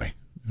Democrat on me.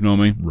 You know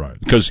what I mean? Right.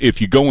 Because if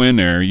you go in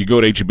there, you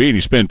go to H-E-B and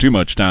you spend too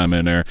much time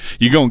in there,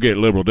 you're going to get a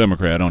liberal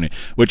Democrat on you.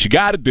 What you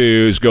got to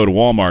do is go to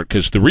Walmart,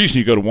 because the reason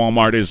you go to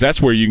Walmart is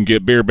that's where you can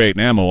get beer, bait,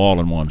 and ammo all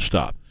in one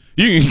stop.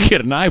 You can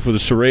get a knife with a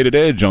serrated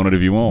edge on it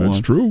if you want one.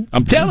 That's true.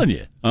 I'm telling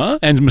you.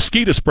 And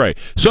mosquito spray.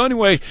 So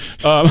anyway,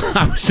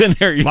 I was in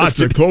there yesterday. Lots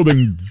of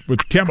clothing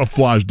with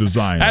camouflage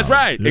design. That's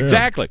right. Yeah.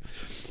 Exactly.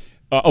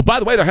 By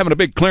the way, they're having a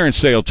big clearance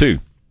sale, too.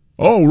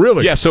 Oh,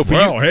 really? Yeah. So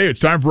hey, it's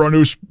time for a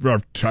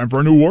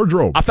new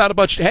wardrobe. I found a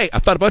bunch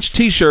of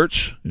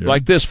T-shirts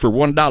like this for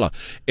 $1,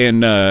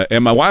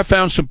 and my wife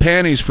found some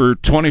panties for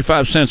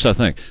 25 cents, I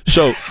think.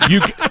 So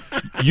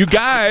you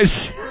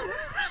guys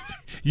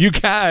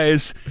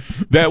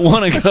that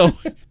want to go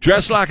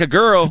dress like a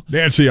girl,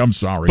 Nancy, I'm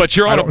sorry, but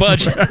you're on a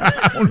budget.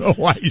 I don't know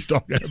why he's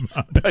talking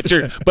about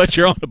that. But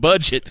you're on a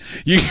budget.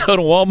 You can go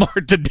to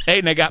Walmart today,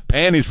 and they got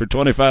panties for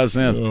 25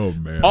 cents. Oh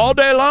man, all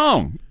day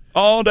long.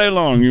 All day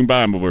long, you can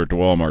buy them over at the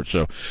Walmart.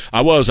 So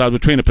I was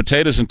between the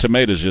potatoes and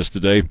tomatoes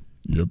yesterday.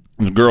 Yep.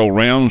 The girl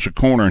rounds the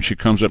corner and she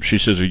comes up. She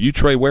says, "Are you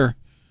Trey Ware?"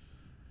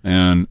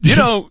 And you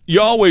know, you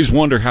always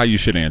wonder how you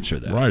should answer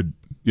that. Right.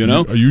 You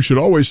know, you should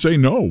always say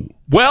no.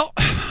 Well,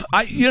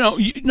 I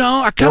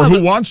kind or of.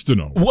 Who wants to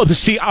know? Well,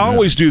 I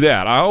always do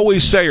that. I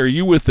always say, "Are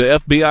you with the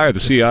FBI or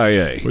the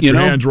CIA?" Put your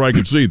hands where I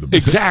can see them.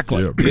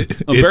 Exactly. Yeah.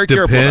 I'm very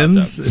careful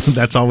about that.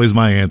 That's always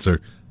my answer.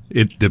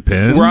 It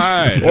depends.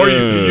 Right. Or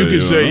you can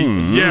say,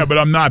 yeah, but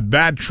I'm not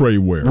that Trey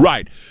Ware.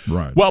 Right.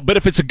 Right. Well, but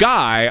if it's a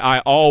guy, I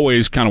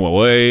always kind of,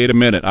 wait a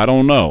minute. I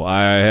don't know.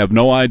 I have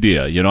no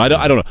idea. You know, I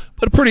don't know.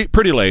 But a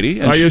pretty lady.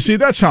 And you see,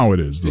 that's how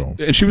it is, though.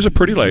 And she was a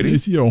pretty lady.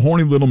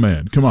 Horny little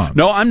man. Come on.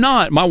 No, I'm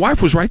not. My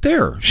wife was right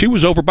there. She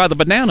was over by the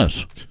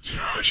bananas.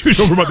 She was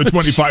over by the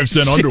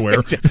 25-cent underwear.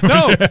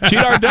 No, she'd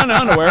already done the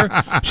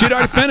underwear. She'd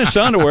already finished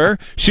the underwear.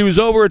 She was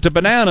over at the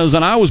bananas,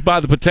 and I was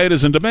by the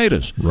potatoes and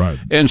tomatoes. Right.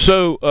 And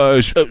so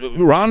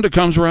Rhonda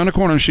comes around the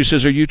corner and she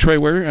says, "Are you Trey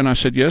Ware?" And I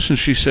said, "Yes." And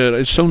she said,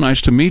 "It's so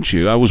nice to meet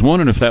you. I was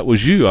wondering if that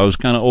was you. I was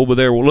kind of over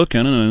there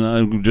looking, and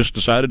I just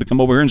decided to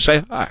come over here and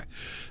say hi."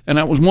 And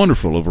that was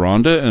wonderful of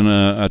Rhonda, and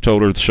I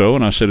told her so,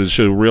 and I said, "It's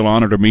a real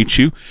honor to meet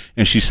you."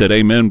 And she said,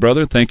 "Amen,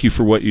 brother. Thank you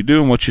for what you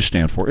do and what you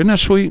stand for." Isn't that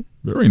sweet?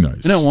 Very nice.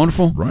 Isn't that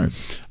wonderful? Right.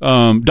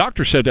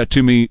 Doctor said that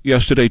to me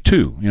yesterday,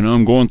 too.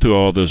 I'm going through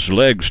all this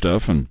leg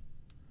stuff, and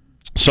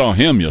saw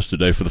him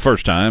yesterday for the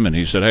first time, and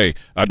he said, "Hey,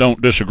 I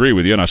don't disagree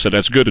with you." And I said,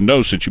 "That's good to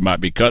know, since you might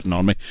be cutting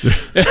on me."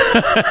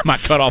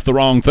 Might cut off the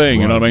wrong thing,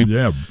 right. You know what I mean?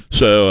 Yeah.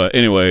 So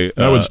anyway,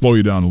 that would slow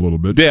you down a little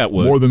bit. Yeah, it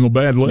would. More than a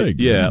bad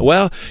leg. Yeah.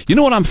 Well, you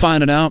know what I'm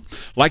finding out?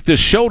 Like this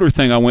shoulder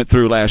thing I went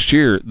through last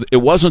year, it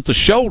wasn't the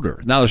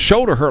shoulder. Now, the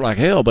shoulder hurt like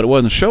hell, but it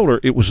wasn't the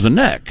shoulder. It was the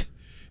neck.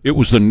 It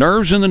was the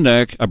nerves in the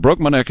neck. I broke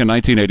my neck in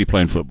 1980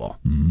 playing football,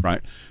 right?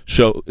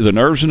 So the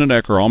nerves in the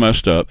neck are all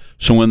messed up.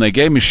 So when they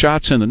gave me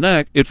shots in the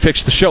neck, it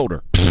fixed the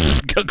shoulder.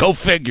 Go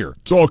figure.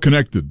 It's all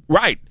connected.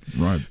 Right.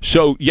 Right.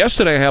 So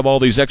yesterday I have all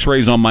these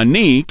x-rays on my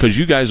knee because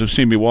you guys have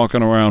seen me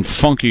walking around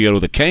funky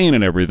with a cane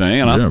and everything,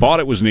 and I thought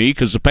it was knee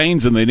because the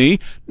pain's in the knee.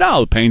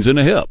 No, the pain's in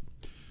the hip.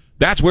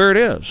 That's where it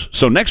is.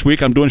 So next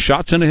week I'm doing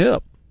shots in the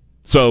hip.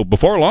 So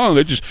before long,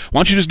 why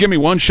don't you just give me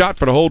one shot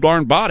for the whole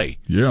darn body?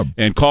 Yeah.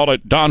 And call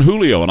it Don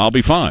Julio, and I'll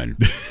be fine.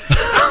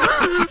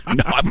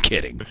 No, I'm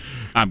kidding.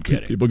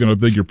 People are going to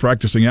think you're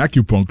practicing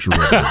acupuncture,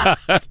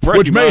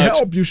 which may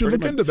help. You should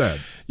look into that.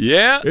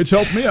 Yeah. It's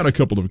helped me on a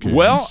couple of occasions.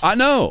 Well, I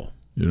know.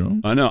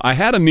 I know. I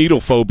had a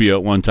needle phobia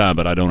at one time,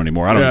 but I don't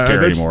anymore. I don't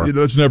care anymore.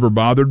 That's never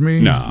bothered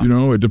me.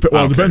 No. It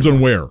depends on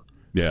where.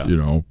 Yeah.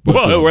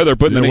 But, where they're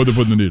putting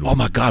the needle. Oh,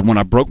 my God. When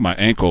I broke my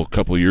ankle a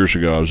couple of years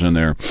ago, I was in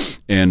there,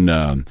 and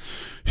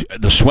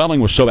the swelling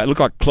was so bad. It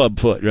looked like club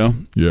foot, Yeah.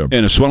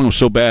 And the swelling was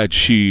so bad,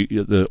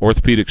 the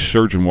orthopedic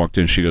surgeon walked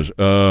in. She goes,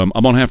 I'm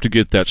going to have to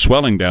get that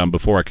swelling down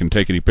before I can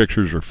take any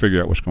pictures or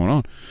figure out what's going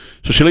on.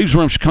 So she leaves the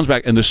room. She comes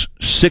back, and this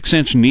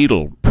 6-inch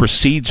needle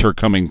precedes her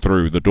coming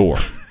through the door.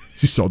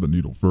 She saw the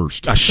needle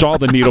first. I saw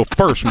the needle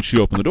first when she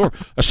opened the door.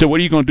 I said,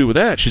 "What are you going to do with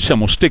that?" She said, "I'm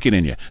going to stick it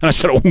in you." And I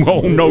said, "Oh,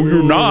 no,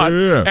 you're not."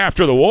 Yeah.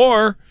 After the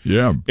war.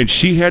 Yeah. And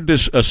she had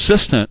this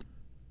assistant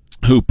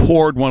who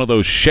poured one of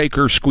those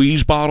shaker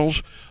squeeze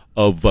bottles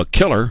of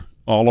killer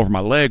all over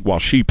my leg while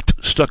she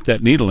stuck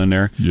that needle in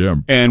there. Yeah.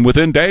 And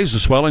within days, the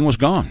swelling was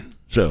gone.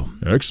 So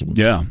excellent.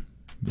 Yeah.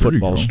 There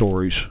Football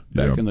stories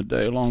back Yeah. in the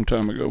day, a long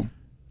time ago.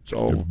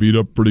 It beat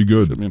up pretty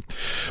good.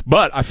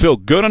 But I feel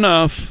good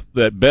enough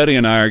that Betty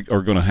and I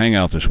are going to hang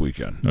out this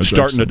weekend,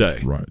 starting excellent.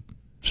 today. Right.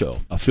 So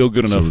I feel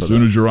good enough. So for as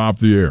soon that. as you're off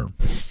the air.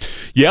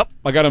 Yep,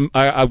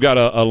 I've got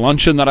a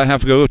luncheon that I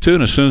have to go to,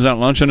 and as soon as that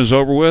luncheon is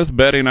over with,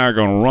 Betty and I are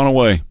going to run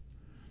away.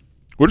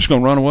 We're just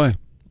going to run away.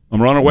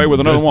 I'm running away with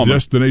another woman.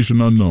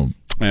 Destination unknown.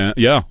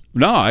 Yeah.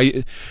 No,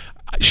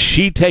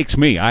 she takes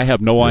me. I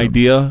have no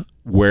idea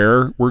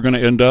where we're going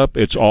to end up.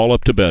 It's all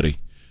up to Betty.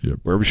 Yep.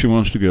 Wherever she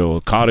wants to go,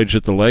 a cottage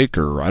at the lake,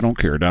 or I don't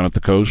care, down at the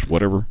coast,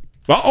 whatever.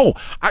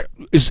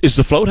 Is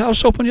the float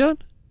house open yet?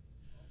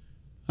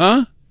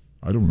 Huh?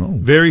 I don't know.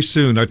 Very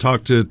soon. I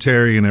talked to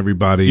Terry and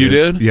everybody. You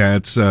did? Yeah,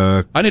 it's.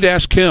 I need to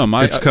ask Kim.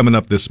 It's coming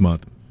up this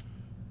month.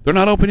 They're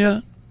not open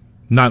yet?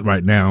 Not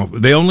right now.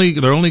 They're only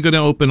going to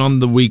open on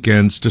the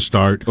weekends to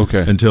start.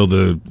 Okay. Until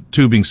the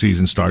tubing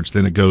season starts.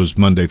 Then it goes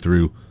Monday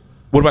through.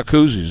 What about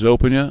Koozies? Is it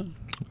open yet?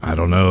 I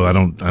don't know. I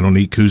don't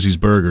eat Koozies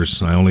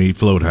burgers. I only eat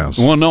Float House.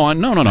 Well, no. I'm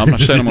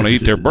not saying I'm going to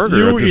eat their burger.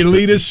 You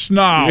elitist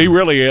snob. He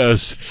really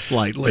is.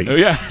 Slightly.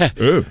 Yeah.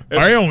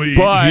 I only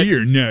eat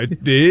here, not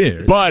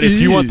there. But if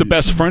you want the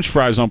best French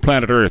fries on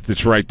planet Earth,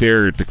 it's right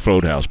there at the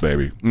Float House,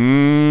 baby.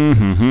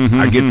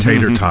 Mm-hmm. I get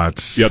tater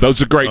tots. Yeah,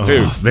 those are great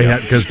too.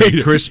 Because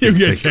they're crispy. You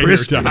get they're tater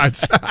crispy.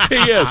 tots. He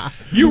is.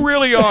 You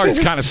really are. It's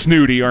kind of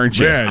snooty, aren't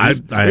you? Yeah,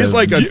 I he's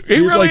like he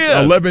really like is.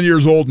 11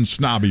 years old and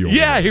snobby. Over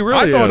Yeah, there. he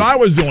really I thought is. I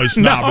was the only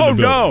snob in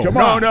the building. Come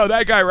on. No,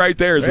 that guy right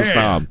there is the Man.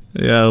 snob.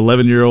 Yeah,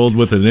 11-year-old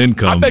with an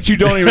income. I bet you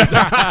don't even.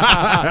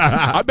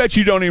 I bet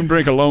you don't even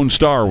drink a Lone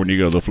Star when you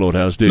go to the Float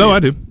House, do you? No, I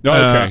do. Oh,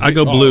 okay. I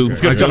go blue.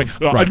 It's gonna tell me.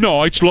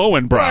 No, it's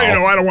Lowenbrow.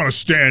 Well, I don't want to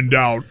stand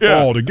out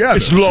altogether.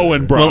 It's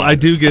Lowenbrow. Well, I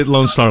do get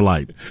Lone Star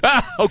Light.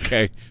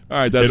 Okay. All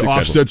right, that's It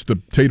acceptable. offsets the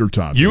tater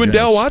tots. You I and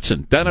guess. Dale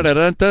Watson.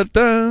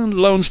 Dun-dun-dun-dun-dun,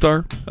 Lone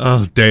Star.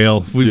 Oh,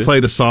 Dale. We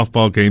played a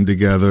softball game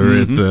together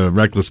at the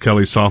Reckless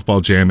Kelly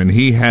softball jam, and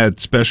he had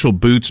special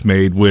boots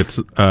made with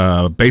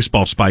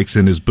baseball spikes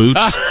in his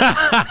boots.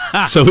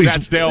 So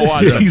That's Dale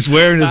Watson. He's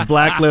wearing his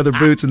black leather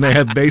boots, and they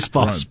have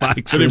baseball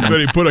spikes in them.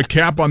 Did he put a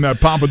cap on that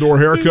pompadour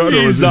haircut?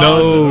 Or was He's it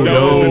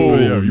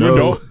awesome.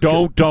 No.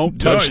 Don't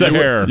touch the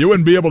hair. You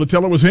wouldn't be able to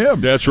tell it was him.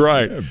 That's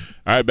right.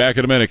 All right, back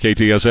in a minute,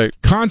 KTSA.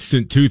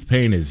 Constant tooth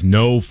pain is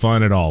no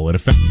fun at all. It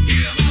affects.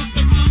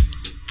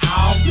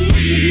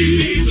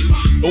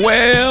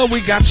 Well, we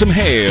got some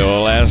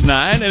hail last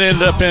night and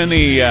ended up in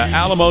the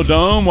Alamo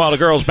Dome while the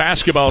girls'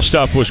 basketball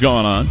stuff was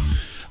going on.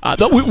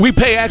 We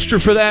pay extra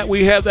for that.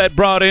 We have that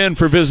brought in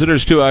for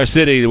visitors to our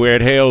city where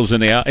it hails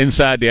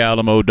inside the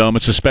Alamo Dome.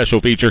 It's a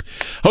special feature.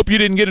 Hope you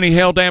didn't get any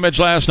hail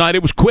damage last night.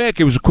 It was quick.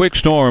 It was a quick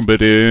storm,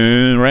 but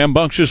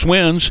rambunctious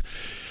winds.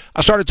 I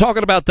started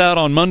talking about that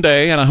on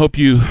Monday, and I hope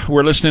you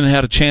were listening and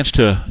had a chance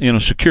to,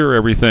 secure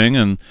everything,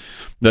 and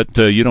that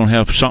you don't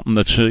have something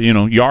that's,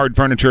 yard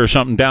furniture or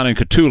something down in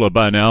Cotulla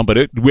by now, but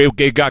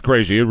it got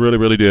crazy. It really,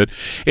 really did.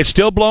 It's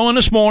still blowing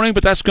this morning,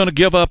 but that's going to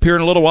give up here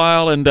in a little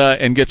while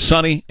and get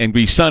sunny and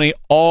be sunny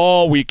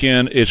all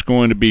weekend. It's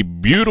going to be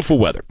beautiful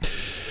weather.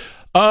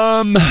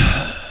 So,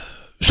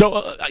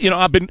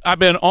 I've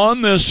been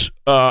on this,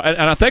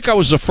 and I think I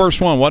was the first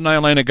one, wasn't I,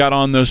 Elaine, that got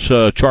on this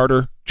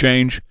charter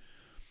change?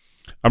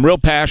 I'm real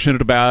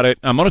passionate about it.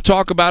 I'm going to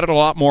talk about it a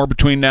lot more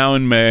between now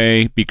and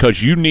May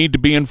because you need to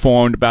be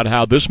informed about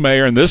how this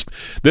mayor and this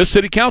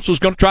city council is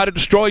going to try to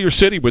destroy your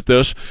city with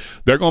this.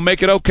 They're going to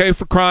make it okay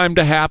for crime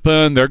to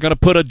happen. They're going to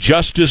put a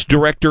justice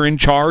director in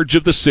charge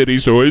of the city,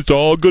 so it's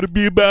all going to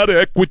be about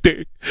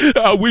equity.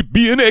 We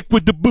being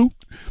equitable.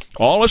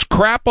 All this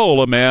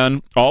crapola,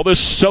 man. All this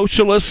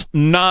socialist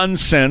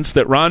nonsense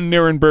that Ron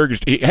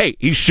Nirenberg is.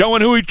 He's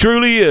showing who he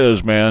truly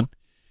is, man.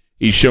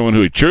 He's showing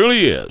who he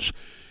truly is.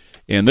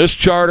 And this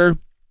charter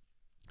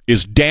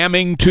is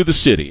damning to the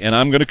city. And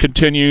I'm going to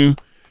continue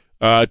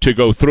to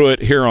go through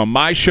it here on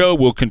my show.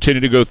 We'll continue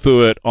to go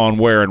through it on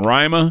Ware and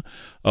Rima.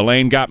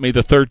 Elaine got me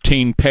the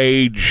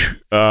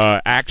 13-page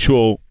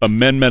actual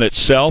amendment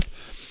itself.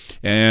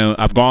 And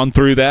I've gone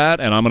through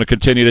that, and I'm going to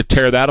continue to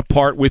tear that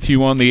apart with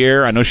you on the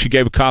air. I know she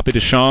gave a copy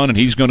to Sean, and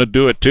he's going to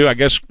do it too. I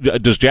guess,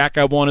 does Jack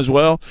have one as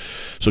well?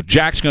 So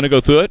Jack's going to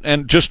go through it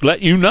and just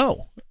let you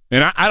know.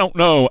 And I don't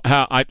know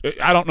how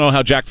I don't know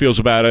how Jack feels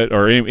about it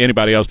or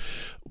anybody else.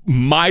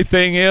 My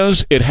thing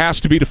is, it has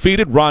to be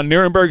defeated. Ron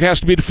Nirenberg has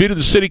to be defeated.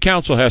 The city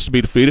council has to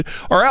be defeated,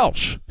 or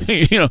else,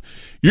 you're going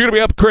to be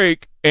up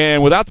creek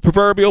and without the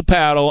proverbial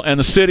paddle, and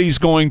the city's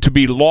going to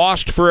be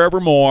lost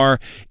forevermore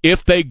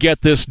if they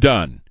get this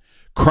done.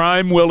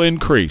 Crime will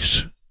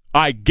increase.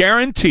 I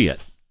guarantee it.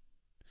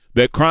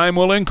 That crime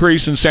will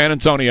increase in San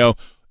Antonio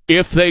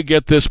if they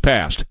get this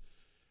passed.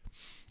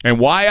 And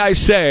why I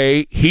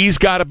say he's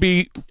got to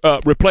be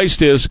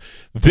replaced is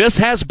this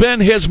has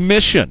been his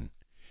mission.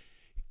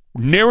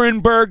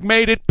 Nirenberg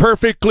made it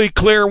perfectly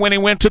clear when he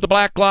went to the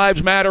Black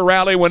Lives Matter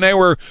rally when they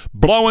were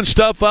blowing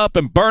stuff up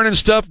and burning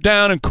stuff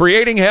down and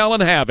creating hell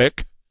and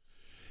havoc.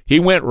 He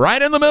went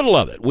right in the middle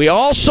of it. We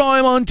all saw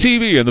him on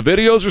TV, and the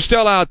videos are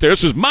still out there.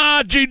 This is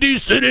my GD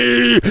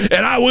city,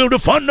 and I will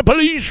defund the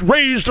police,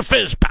 raise the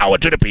fist, power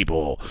to the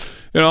people.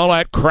 All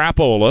that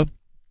crapola.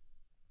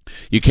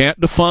 You can't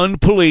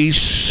defund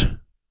police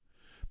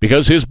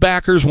because his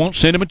backers won't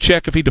send him a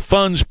check if he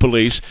defunds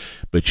police,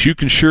 but you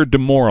can sure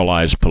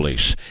demoralize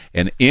police.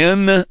 And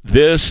in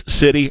this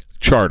city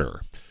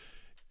charter,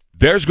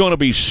 there's going to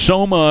be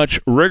so much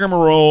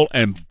rigmarole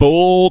and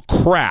bull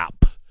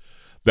crap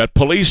that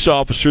police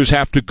officers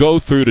have to go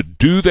through to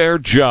do their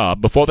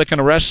job before they can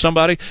arrest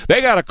somebody.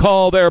 They got to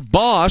call their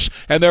boss,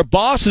 and their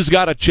boss has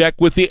got to check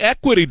with the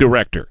equity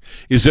director.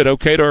 Is it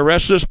okay to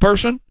arrest this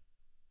person?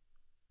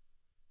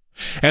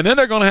 And then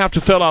they're going to have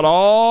to fill out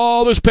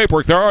all this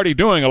paperwork. They're already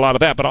doing a lot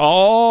of that, but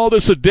all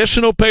this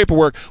additional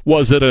paperwork.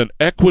 Was it an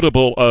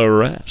equitable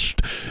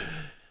arrest?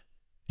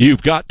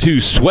 You've got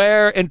to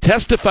swear and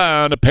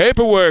testify on the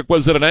paperwork.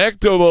 Was it an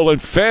equitable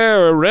and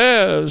fair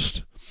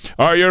arrest?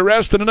 Are you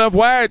arresting enough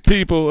white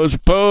people as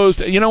opposed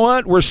to, you know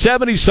what? We're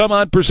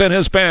 70-some-odd%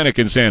 Hispanic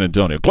in San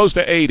Antonio, close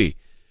to 80.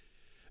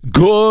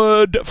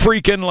 Good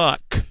freaking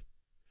luck.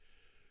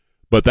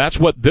 But that's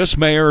what this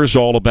mayor is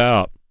all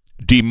about.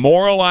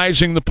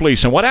 Demoralizing the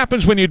police. And what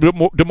happens when you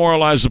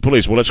demoralize the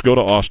police? Well, let's go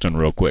to Austin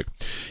real quick.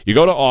 You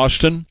go to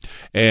Austin,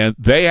 and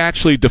they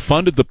actually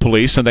defunded the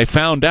police, and they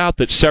found out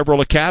that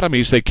several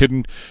academies, they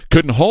couldn't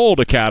hold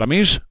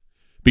academies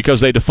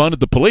because they defunded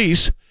the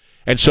police.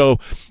 And so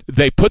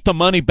they put the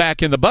money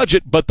back in the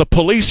budget, but the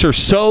police are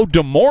so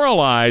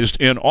demoralized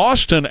in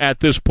Austin at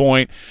this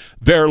point,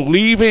 they're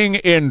leaving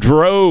in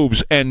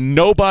droves, and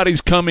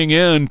nobody's coming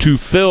in to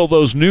fill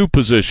those new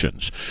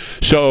positions.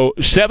 So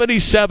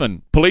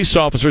 77 police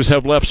officers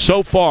have left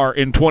so far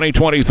in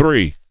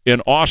 2023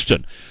 in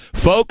Austin.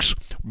 Folks,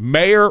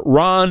 Mayor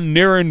Ron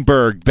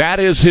Nirenberg, that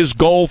is his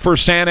goal for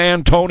San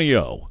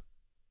Antonio.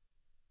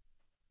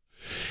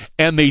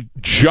 And the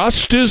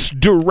justice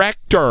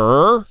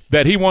director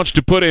that he wants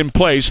to put in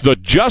place, the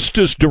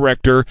justice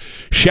director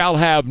shall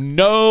have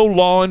no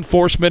law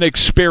enforcement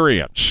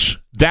experience.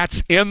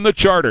 That's in the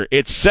charter.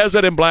 It says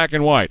it in black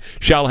and white.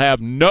 Shall have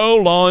no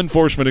law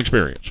enforcement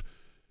experience.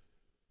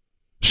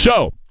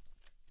 So,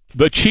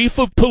 the chief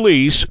of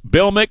police,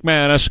 Bill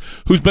McManus,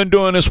 who's been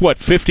doing this,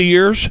 50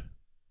 years?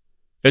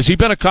 Has he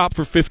been a cop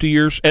for 50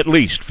 years? At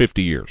least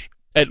 50 years.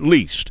 At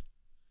least.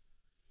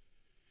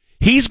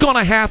 He's going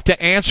to have to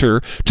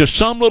answer to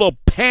some little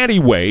panty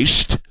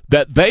waist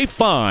that they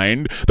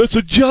find that's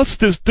a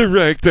justice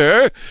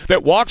director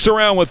that walks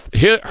around with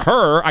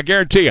her, I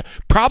guarantee you,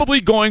 probably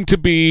going to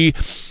be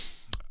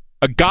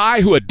a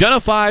guy who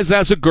identifies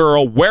as a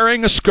girl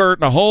wearing a skirt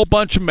and a whole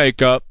bunch of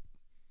makeup,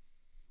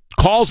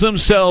 calls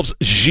themselves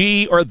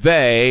she or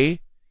they,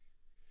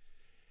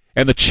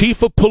 and the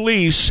chief of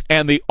police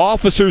and the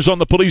officers on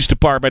the police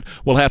department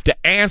will have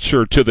to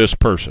answer to this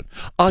person.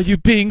 Are you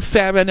being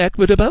fair and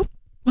equitable?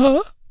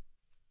 Huh?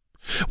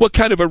 What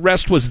kind of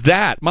arrest was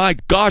that? My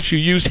gosh, you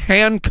used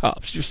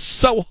handcuffs. You're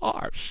so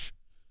harsh.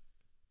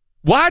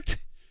 What?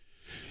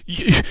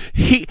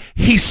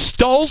 He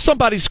stole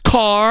somebody's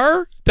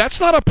car? That's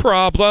not a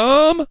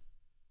problem.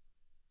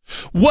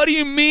 What do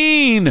you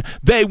mean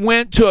they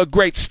went to a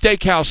great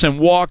steakhouse and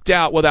walked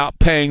out without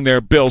paying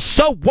their bills?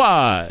 So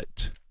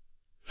what?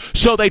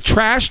 So they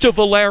trashed a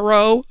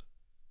Valero?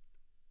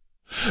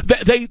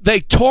 They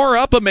tore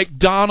up a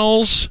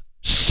McDonald's?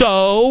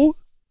 So?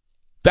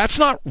 That's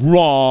not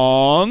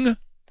wrong.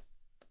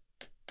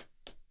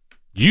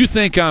 You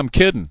think I'm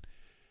kidding.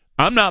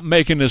 I'm not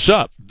making this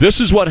up. This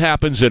is what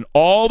happens in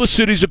all the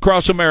cities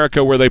across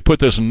America where they put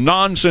this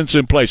nonsense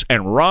in place.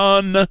 And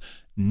Ron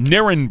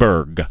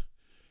Nirenberg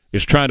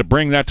is trying to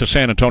bring that to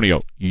San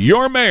Antonio.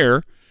 Your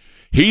mayor,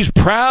 he's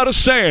proud of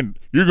saying,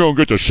 you're going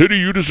to get the city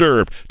you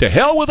deserve. To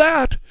hell with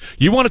that.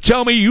 You want to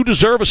tell me you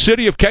deserve a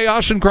city of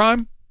chaos and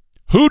crime?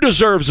 Who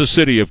deserves a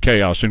city of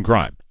chaos and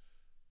crime?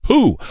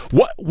 Who?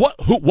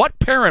 What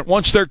parent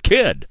wants their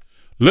kid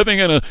living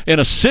in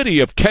a city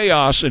of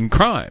chaos and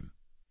crime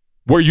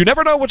where you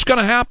never know what's going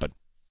to happen?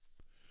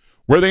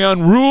 Where the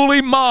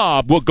unruly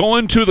mob will go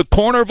into the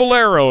corner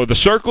Valero or the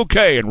Circle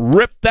K and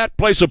rip that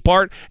place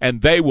apart,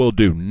 and they will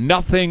do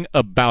nothing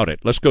about it.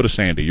 Let's go to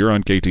Sandy. You're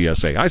on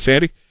KTSA. Hi,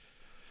 Sandy.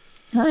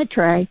 Hi,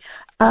 Trey.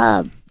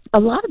 A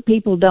lot of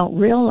people don't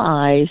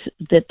realize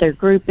that they're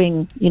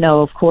grouping,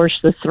 of course,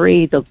 the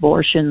three, the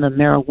abortion, the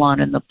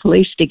marijuana, and the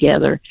police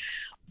together.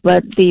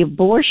 But the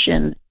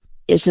abortion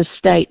is a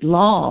state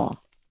law.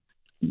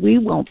 We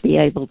won't be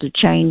able to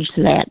change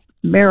that.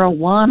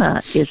 Marijuana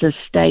is a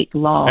state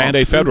law. And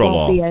a federal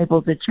law. We won't be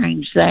able to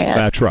change that.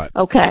 That's right.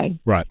 Okay.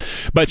 Right.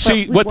 But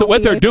see,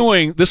 what they're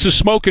doing, this is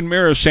smoke and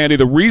mirrors, Sandy.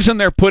 The reason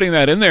they're putting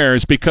that in there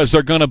is because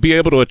they're going to be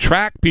able to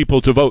attract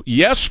people to vote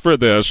yes for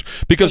this,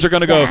 because they're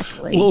going to go,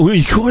 well,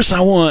 of course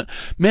I want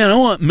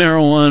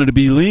marijuana to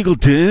be legal,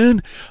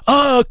 dude.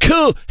 Oh,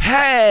 cool.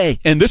 Hey.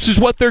 And this is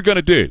what they're going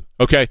to do.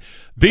 Okay.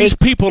 These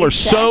people are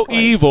so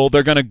evil,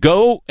 they're going to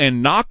go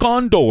and knock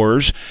on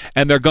doors,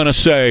 and they're going to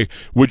say,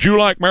 would you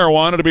like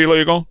marijuana to be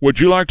legal? Would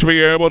you like to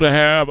be able to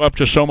have up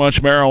to so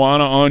much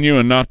marijuana on you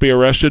and not be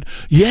arrested?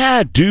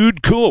 Yeah,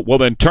 dude, cool. Well,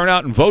 then turn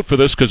out and vote for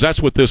this, because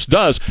that's what this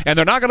does. And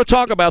they're not going to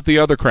talk about the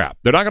other crap.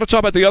 They're not going to talk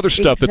about the other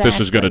stuff that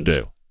this is going to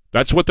do.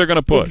 That's what they're going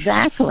to push.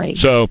 Exactly.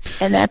 So,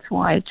 and that's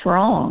why it's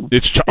wrong.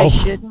 They oh.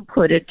 shouldn't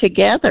put it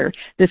together.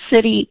 The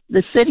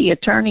city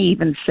attorney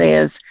even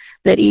says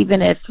that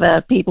even if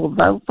people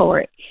vote for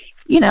it,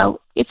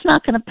 it's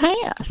not going to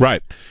pass.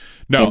 Right.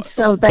 No. And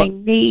so they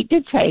need to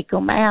take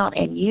them out,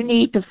 and you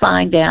need to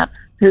find out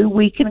who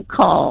we can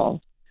call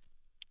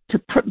to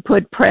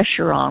put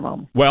pressure on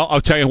them. Well,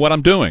 I'll tell you what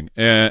I'm doing,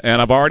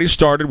 and I've already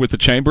started with the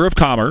Chamber of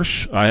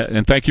Commerce,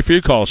 and thank you for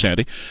your call,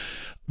 Sandy.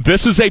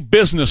 This is a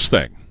business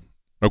thing,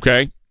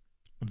 okay?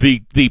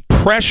 The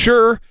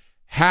pressure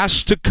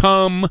has to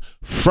come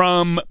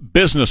from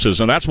businesses,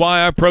 and that's why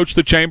I approached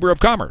the Chamber of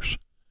Commerce.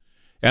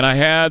 And I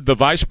had the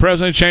Vice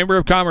President of the Chamber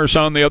of Commerce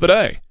on the other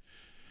day.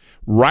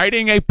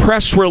 Writing a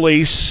press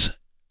release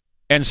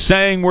and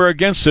saying we're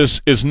against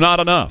this is not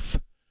enough.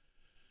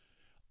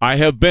 I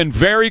have been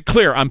very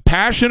clear. I'm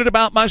passionate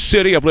about my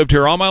city. I've lived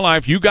here all my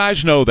life. You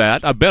guys know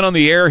that. I've been on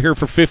the air here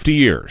for 50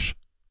 years.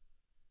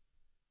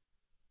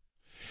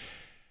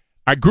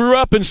 I grew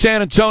up in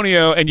San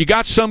Antonio, and you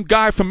got some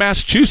guy from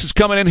Massachusetts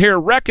coming in here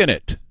wrecking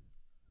it.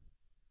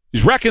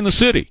 He's wrecking the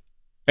city.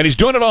 And he's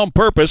doing it on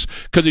purpose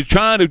because he's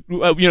trying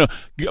to,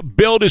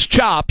 build his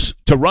chops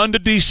to run to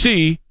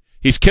D.C.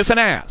 He's kissing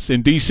ass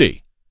in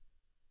D.C.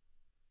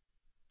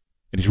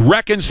 And he's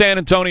wrecking San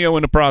Antonio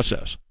in the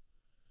process.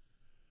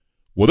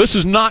 Well, this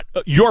is not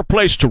your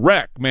place to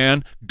wreck,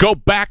 man. Go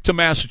back to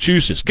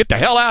Massachusetts. Get the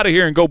hell out of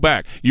here and go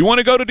back. You want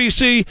to go to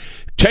D.C.?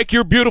 Take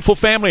your beautiful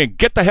family and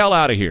get the hell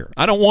out of here.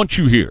 I don't want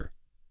you here.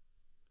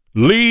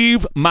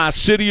 Leave my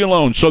city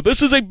alone. So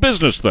this is a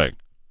business thing.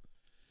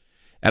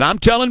 And I'm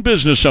telling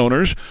business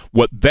owners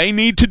what they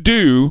need to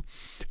do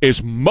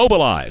is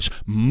mobilize.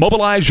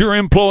 Mobilize your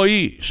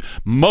employees.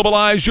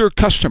 Mobilize your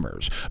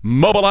customers.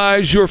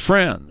 Mobilize your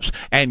friends.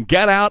 And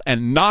get out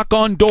and knock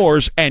on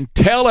doors and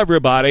tell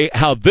everybody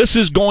how this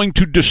is going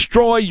to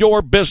destroy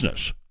your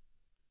business.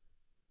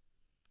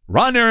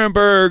 Ron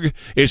Nirenberg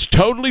is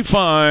totally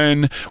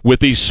fine with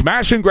these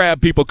smash and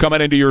grab people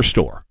coming into your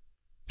store.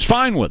 He's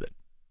fine with it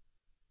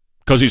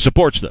because he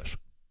supports this.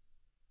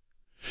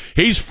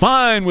 He's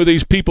fine with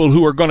these people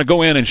who are going to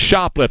go in and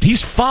shoplift.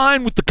 He's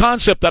fine with the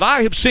concept that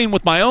I have seen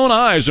with my own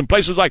eyes in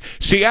places like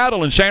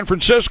Seattle and San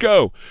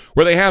Francisco,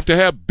 where they have to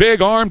have big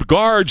armed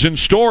guards in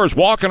stores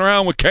walking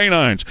around with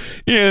canines.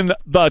 In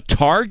the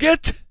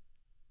Target,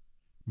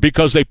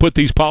 because they put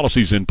these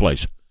policies in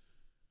place.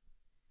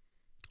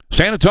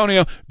 San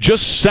Antonio,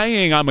 just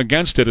saying I'm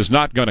against it is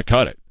not going to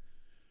cut it.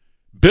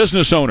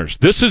 Business owners,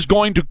 this is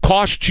going to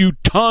cost you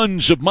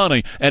tons of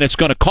money, and it's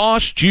going to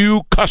cost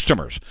you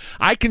customers.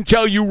 I can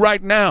tell you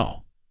right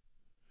now,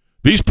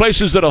 these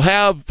places that'll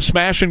have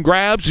smash and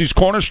grabs, these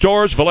corner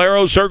stores,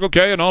 Valero, Circle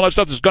K, and all that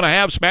stuff that's going to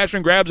have smash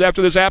and grabs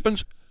after this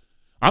happens,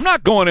 I'm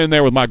not going in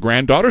there with my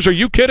granddaughters. Are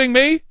you kidding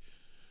me?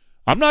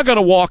 I'm not going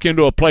to walk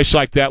into a place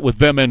like that with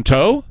them in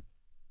tow.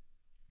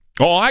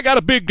 Oh, I got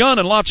a big gun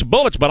and lots of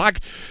bullets, but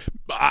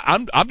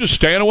I'm just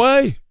staying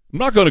away. I'm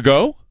not going to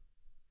go.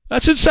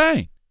 That's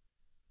insane.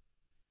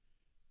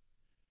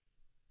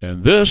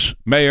 And this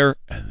mayor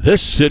and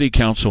this city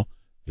council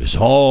is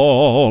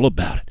all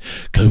about it.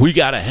 Because we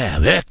got to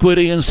have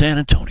equity in San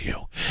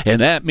Antonio.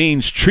 And that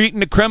means treating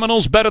the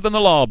criminals better than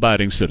the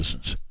law-abiding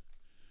citizens.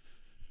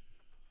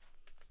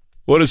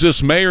 What is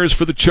this? Mayor is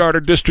for the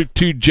Charter District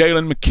 2.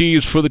 Jalen McKee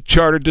is for the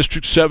Charter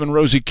District 7.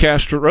 Rosie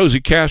Castro.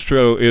 Rosie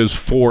Castro is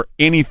for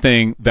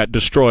anything that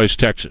destroys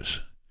Texas.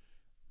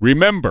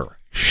 Remember,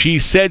 she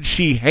said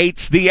she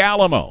hates the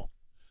Alamo.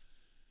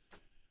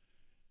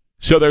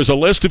 So there's a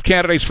list of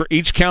candidates for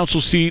each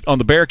council seat on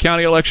the Bexar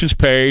County elections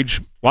page.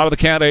 A lot of the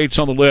candidates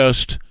on the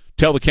list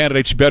tell the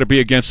candidates you better be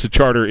against the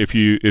charter if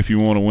you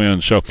want to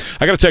win. So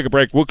I got to take a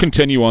break. We'll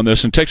continue on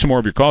this and take some more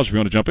of your calls if you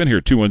want to jump in here.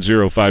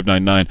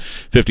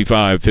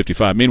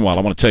 210-599-5555. Meanwhile,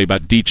 I want to tell you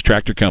about Dietz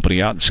Tractor Company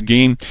out in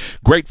Seguin.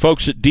 Great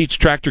folks at Dietz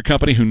Tractor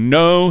Company who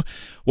know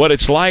what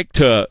it's like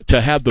to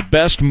have the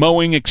best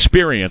mowing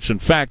experience. In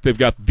fact, they've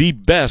got the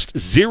best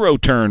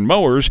zero-turn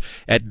mowers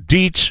at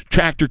Dietz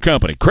Tractor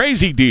Company.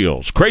 Crazy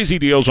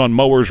deals on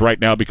mowers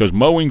right now because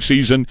mowing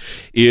season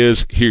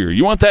is here.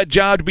 You want that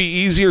job to be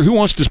easier? Who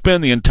wants to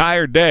spend the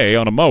entire day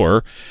on a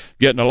mower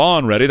getting a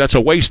lawn ready? That's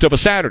a waste of a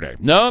Saturday.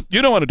 No,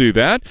 you don't want to do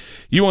that.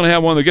 You want to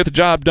have one that get the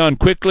job done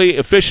quickly,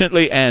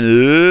 efficiently,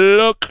 and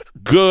look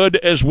good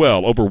as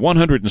well. Over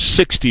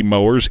 160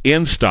 mowers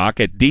in stock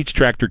at Dietz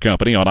Tractor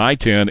Company on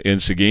I-10 in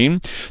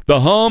Seguin, the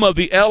home of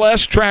the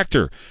LS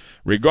tractor.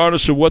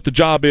 Regardless of what the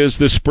job is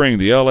this spring,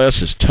 the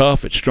LS is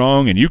tough, it's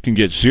strong, and you can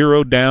get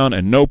zero down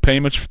and no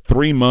payments for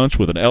 3 months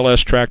with an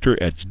LS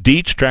tractor at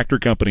Dietz Tractor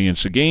Company in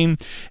Seguin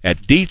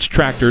at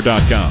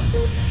DietzTractor.com.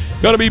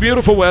 Going to be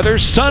beautiful weather,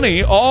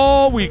 sunny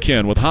all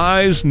weekend with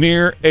highs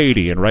near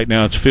 80, and right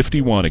now it's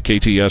 51 at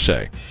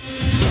KTSA.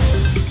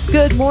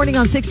 Good morning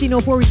on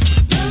 1604.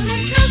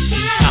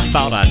 I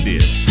thought I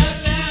did.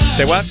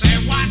 Say what?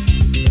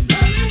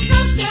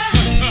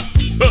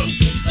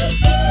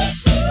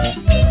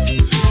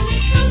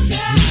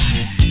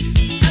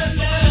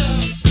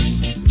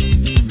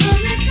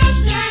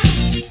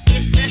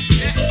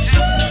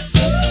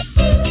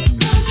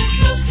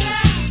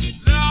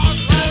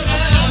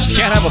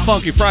 Can't have a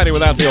funky Friday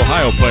without the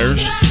Ohio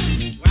players.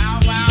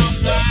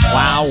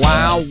 Wow,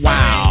 wow,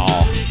 wow.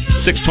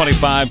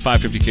 625,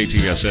 550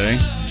 KTSA,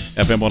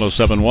 FM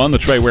 1071, the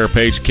Trey Ware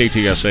page,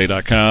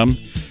 KTSA.com.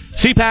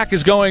 CPAC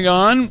is going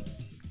on.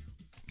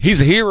 He's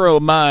a hero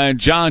of mine.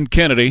 John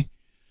Kennedy,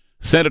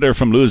 senator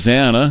from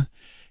Louisiana,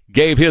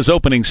 gave his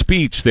opening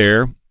speech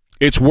there.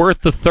 It's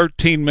worth the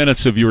 13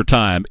 minutes of your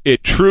time.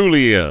 It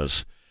truly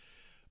is.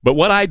 But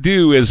what I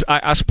do is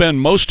I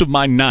spend most of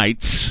my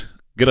nights,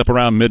 get up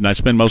around midnight,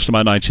 spend most of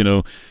my nights,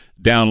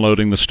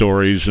 downloading the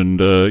stories and,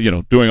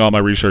 doing all my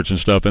research and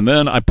stuff. And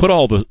then I put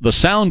all the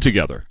sound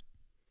together.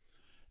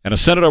 And I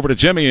send it over to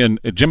Jimmy, and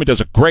Jimmy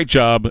does a great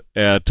job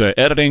at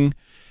editing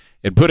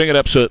and putting it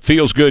up so it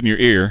feels good in your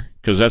ear,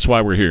 because that's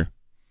why we're here.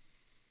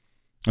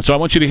 And so I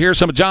want you to hear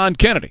some of John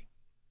Kennedy.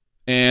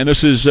 And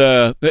this is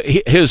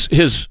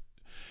his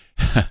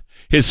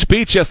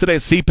speech yesterday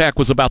at CPAC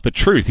was about the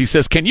truth. He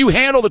says, can you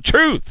handle the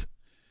truth?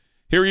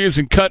 Here he is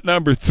in cut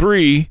number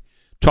 3,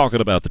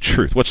 talking about the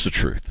truth. What's the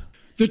truth?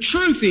 The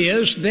truth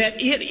is that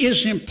it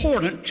is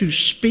important to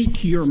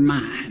speak your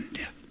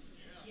mind.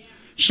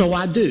 So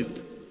I do.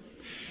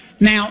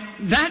 Now,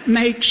 that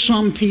makes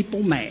some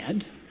people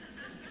mad,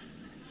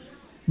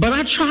 but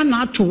I try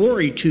not to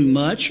worry too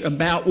much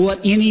about what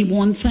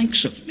anyone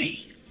thinks of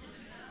me.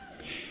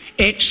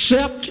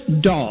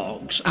 Except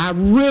dogs. I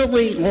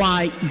really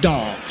like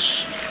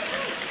dogs.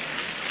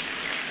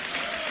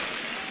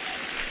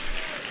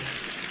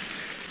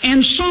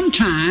 And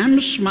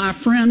sometimes my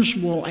friends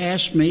will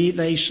ask me,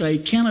 they say,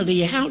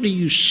 Kennedy, how do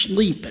you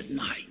sleep at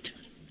night?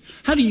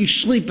 How do you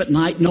sleep at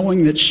night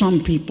knowing that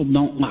some people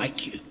don't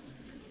like you?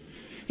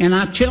 And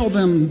I tell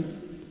them,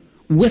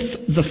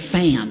 with the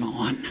fan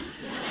on.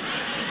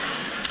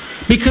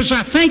 Because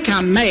I think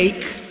I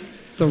make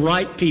the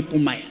right people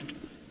mad.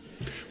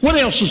 What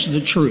else is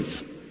the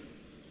truth?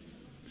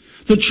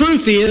 The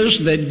truth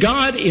is that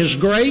God is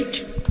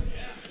great,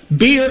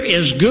 beer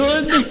is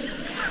good,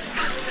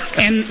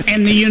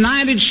 and the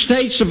United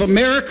States of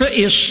America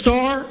is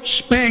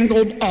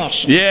star-spangled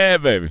awesome. Yeah,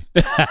 baby.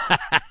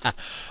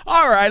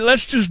 All right,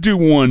 let's just do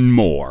one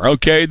more,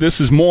 okay?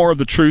 This is more of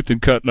the truth in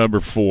cut number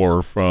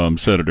 4 from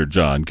Senator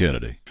John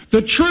Kennedy.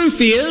 The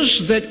truth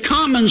is that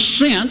common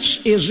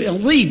sense is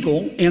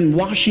illegal in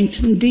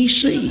Washington,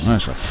 D.C. Well,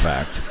 that's a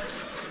fact.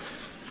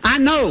 I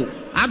know.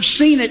 I've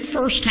seen it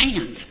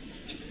firsthand.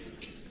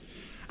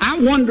 I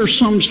wonder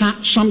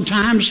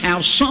sometimes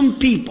how some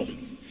people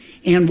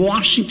in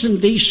Washington,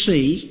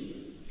 D.C.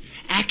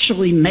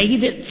 actually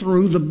made it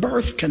through the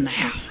birth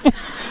canal.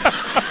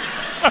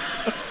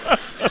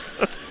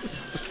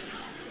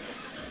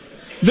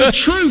 The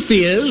truth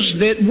is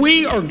that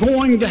we are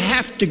going to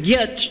have to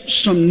get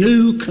some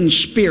new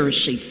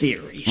conspiracy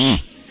theories.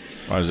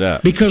 Why is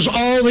that? Because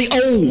all the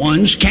old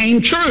ones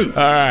came true.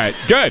 All right,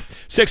 good.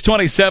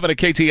 627 at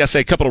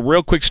KTSA. A couple of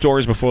real quick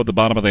stories before the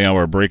bottom of the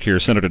hour break here.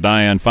 Senator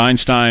Dianne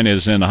Feinstein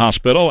is in the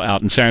hospital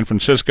out in San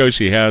Francisco.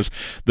 She has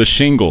the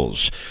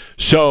shingles.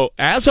 So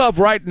as of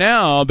right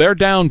now, they're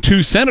down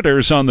 2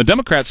 senators on the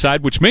Democrat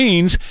side, which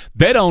means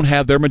they don't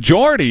have their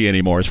majority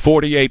anymore. It's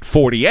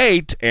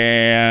 48-48,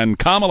 and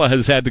Kamala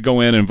has had to go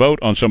in and vote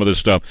on some of this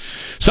stuff.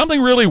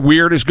 Something really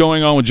weird is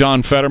going on with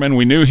John Fetterman.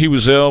 We knew he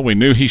was ill. We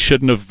knew he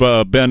shouldn't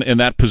have been in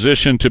that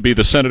position to be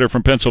the senator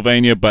from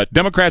Pennsylvania, but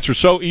Democrats are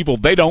so evil,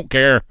 they don't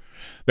care.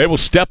 They will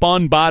step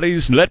on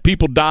bodies and let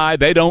people die.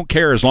 They don't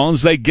care as long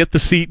as they get the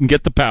seat and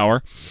get the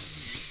power.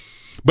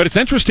 But it's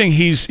interesting.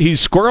 He's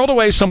squirreled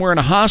away somewhere in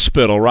a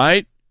hospital,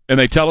 right? And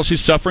they tell us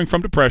he's suffering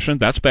from depression.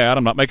 That's bad.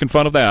 I'm not making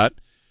fun of that.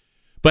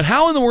 But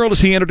how in the world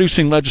is he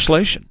introducing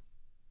legislation?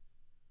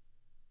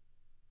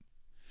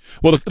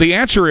 Well, the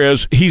answer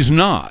is he's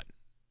not.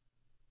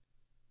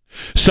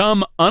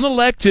 Some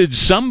unelected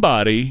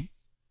somebody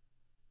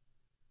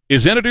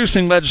is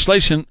introducing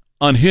legislation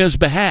on his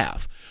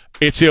behalf.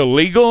 It's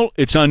illegal.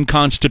 It's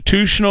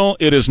unconstitutional.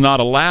 It is not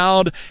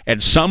allowed.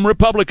 And some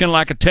Republican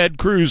like a Ted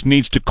Cruz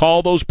needs to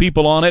call those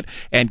people on it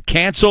and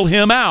cancel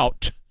him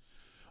out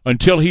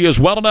until he is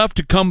well enough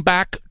to come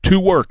back to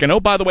work. And, oh,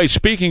 by the way,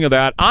 speaking of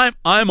that,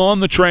 I'm on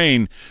the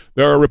train.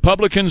 There are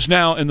Republicans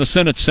now in the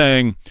Senate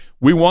saying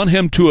we want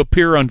him to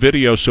appear on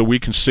video so we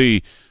can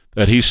see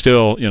that he's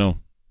still,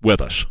 with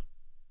us.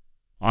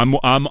 I'm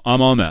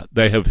on that.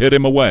 They have hid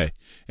him away.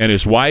 And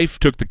his wife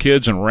took the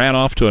kids and ran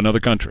off to another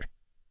country.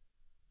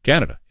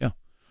 Canada, yeah.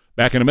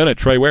 Back in a minute.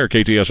 Trey Ware,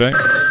 KTSA.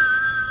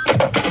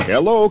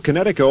 Hello,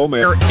 Connecticut.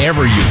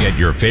 Wherever you get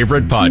your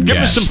favorite podcast. Give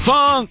me some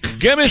funk.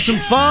 Give me some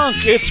funk.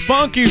 It's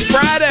Funky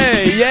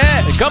Friday.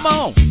 Yeah, come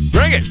on.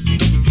 Bring it.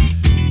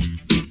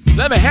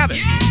 Let me have it.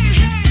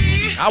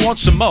 I want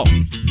some more.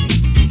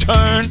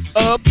 Turn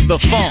up the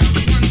funk.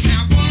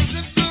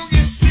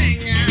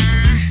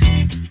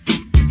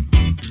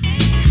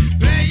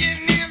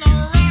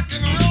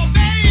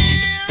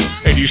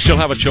 Hey, do you still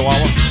have a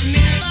Chihuahua?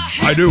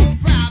 I do.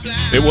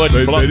 It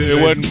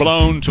wasn't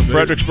blown to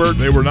Fredericksburg?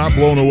 They were not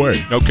blown away.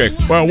 Okay.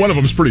 Well, one of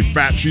them's pretty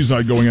fat. She's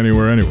not going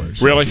anywhere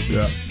anyways. Really?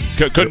 Yeah.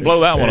 Couldn't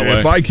blow that one away.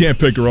 If I can't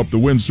pick her up, the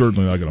wind's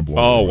certainly not going to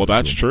blow her away. Well,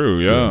 that's true,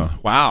 yeah.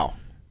 Wow.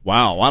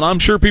 Well, I'm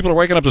sure people are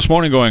waking up this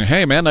morning going,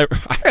 hey, man, I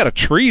had a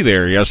tree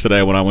there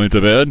yesterday when I went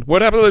to bed.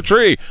 What happened to the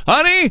tree?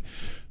 Honey,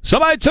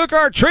 somebody took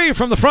our tree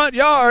from the front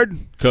yard.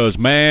 Because,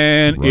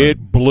 man,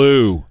 It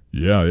blew.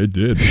 Yeah, it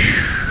did.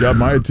 Got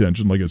my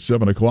attention like at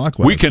 7 o'clock last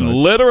night. We can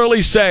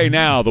literally say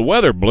now the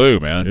weather blew,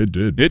 man. It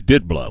did. It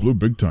did blow. Blew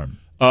big time.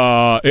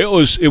 It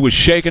was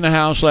shaking the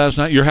house last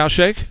night. Your house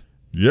shake?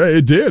 Yeah,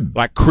 it did.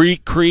 Like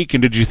creak,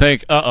 and did you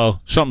think,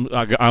 something?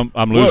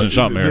 I'm losing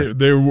something here.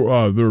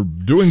 They're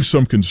doing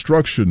some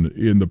construction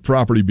in the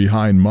property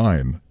behind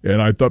mine,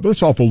 and I thought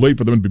that's awful late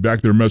for them to be back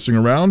there messing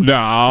around. No,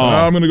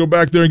 I'm going to go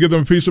back there and give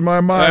them a piece of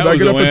my mind. I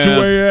get up at 2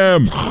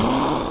 a.m.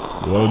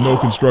 Well, no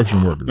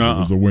construction workers. It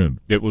was the wind.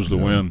 It was the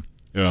wind.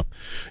 Yeah,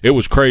 it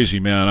was crazy,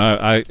 man.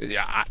 I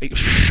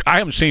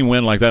haven't seen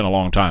wind like that in a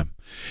long time.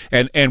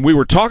 And we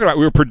were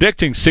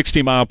predicting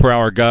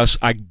 60-mile-per-hour gusts.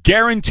 I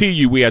guarantee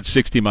you we had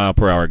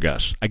 60-mile-per-hour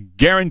gusts. I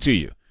guarantee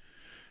you.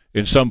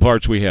 In some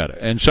parts we had it.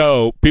 And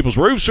so people's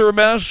roofs are a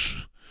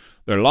mess.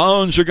 Their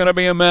lawns are going to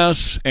be a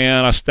mess.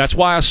 And that's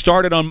why I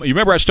started on – you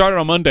remember I started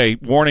on Monday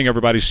warning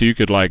everybody so you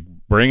could,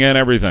 bring in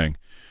everything.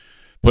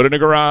 Put it in a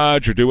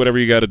garage or do whatever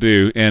you got to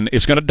do. And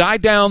it's going to die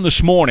down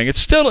this morning. It's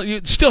still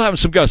having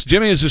some gusts.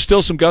 Jimmy, is there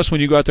still some gusts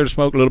when you go out there to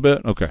smoke a little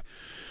bit? Okay.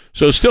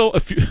 So still a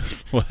few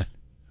 – what?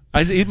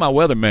 He's my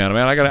weatherman,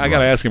 man. I got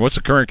to ask him, what's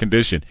the current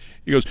condition?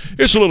 He goes,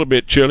 it's a little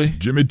bit chilly.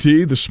 Jimmy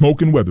T, the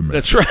smoking weatherman.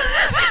 That's right.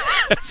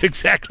 That's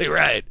exactly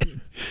right.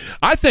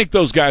 I think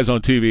those guys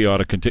on TV ought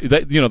to continue.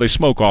 They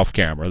smoke off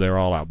camera. They're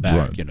all out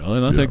back, right.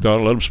 And I think they ought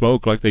to let them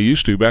smoke like they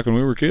used to back when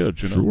we were kids.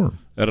 Sure.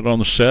 Had it on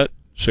the set,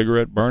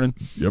 cigarette burning.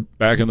 Yep.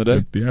 Back in the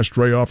day. The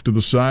ashtray off to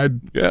the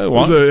side. Yeah.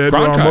 Edward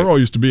R. Murrow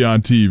used to be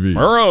on TV.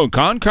 Murrow,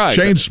 Cronkite.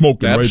 Chain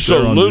smoking right there.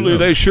 Absolutely,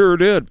 they sure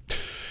did.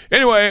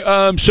 Anyway,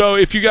 so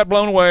if you got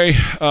blown away,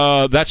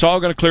 that's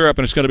all going to clear up,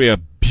 and it's going to be a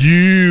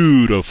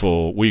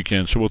beautiful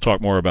weekend, so we'll talk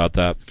more about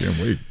that. Can't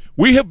wait.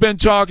 We have been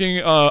talking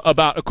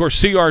about, of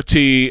course,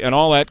 CRT and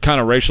all that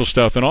kind of racial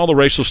stuff, and all the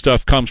racial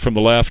stuff comes from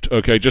the left,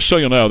 okay? Just so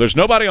you know, there's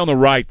nobody on the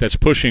right that's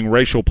pushing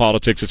racial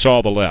politics. It's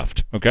all the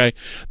left, okay?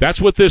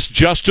 That's what this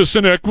justice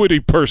and equity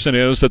person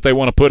is that they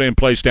want to put in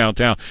place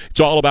downtown.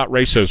 It's all about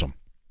racism.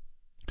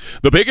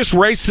 The biggest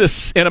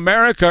racists in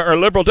America are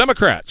liberal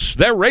Democrats.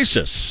 They're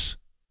racists.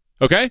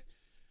 Okay?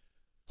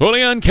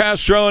 Julian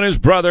Castro and his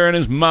brother and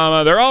his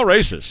mama, they're all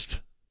racist.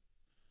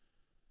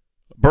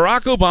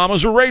 Barack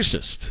Obama's a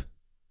racist.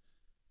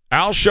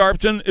 Al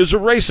Sharpton is a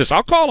racist.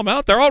 I'll call them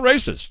out. They're all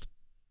racist.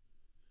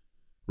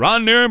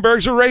 Ron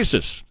Nirenberg's a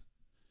racist.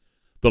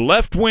 The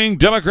left-wing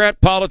Democrat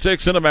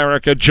politics in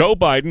America, Joe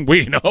Biden,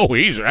 we know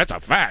that's a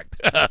fact.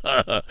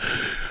 Oh,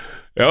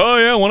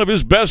 yeah, one of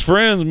his best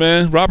friends,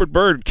 man, Robert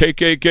Byrd,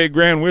 KKK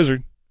Grand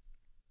Wizard.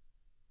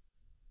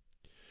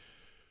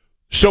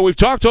 So we've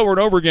talked over and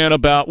over again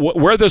about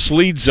where this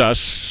leads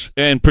us,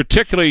 and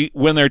particularly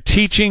when they're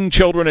teaching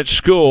children at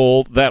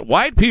school that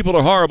white people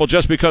are horrible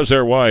just because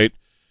they're white.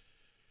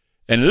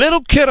 And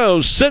little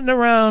kiddos sitting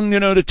around,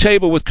 the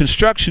table with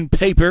construction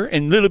paper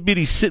and little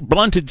bitty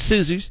blunted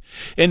scissors,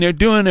 and they're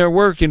doing their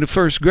work in the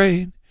first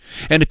grade.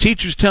 And the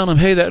teacher's telling them,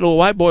 hey, that little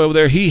white boy over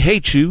there, he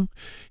hates you.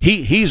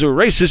 He's a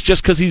racist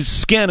just because his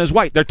skin is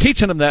white. They're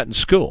teaching them that in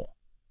school.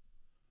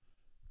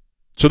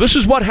 So this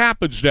is what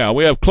happens now.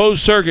 We have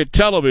closed-circuit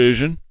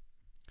television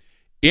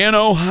in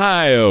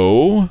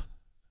Ohio.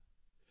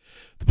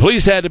 The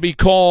police had to be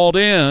called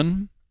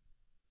in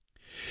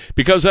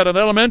because at an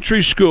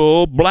elementary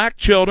school, black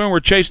children were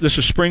chasing, this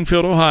is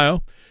Springfield,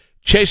 Ohio,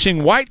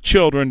 chasing white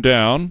children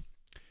down,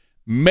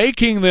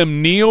 making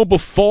them kneel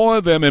before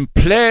them and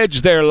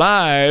pledge their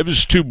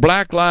lives to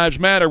Black Lives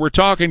Matter. We're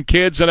talking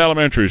kids in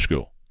elementary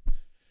school.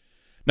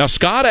 Now,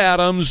 Scott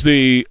Adams,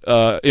 the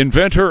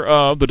developer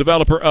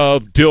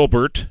of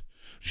Dilbert,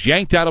 was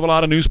yanked out of a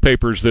lot of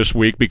newspapers this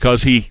week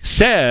because he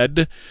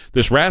said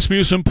this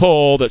Rasmussen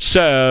poll that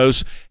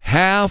says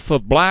half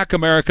of black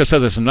America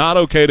says it's not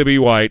okay to be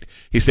white.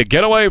 He said,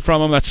 get away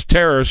from them. That's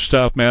terrorist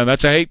stuff, man.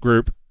 That's a hate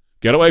group.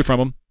 Get away from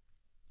them.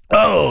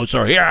 Oh,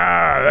 sorry.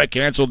 I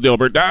canceled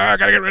Dilbert. I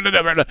got to get rid of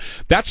Dilbert.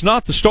 That's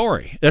not the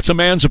story. That's a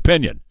man's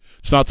opinion.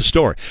 It's not the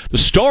story. The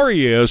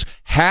story is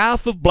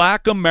half of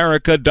black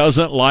America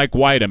doesn't like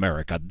white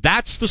America.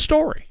 That's the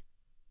story.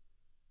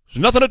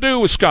 There's nothing to do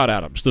with Scott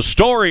Adams. The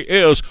story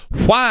is,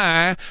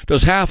 why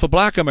does half of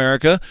black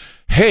America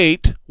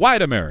hate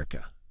white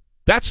America?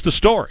 That's the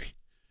story.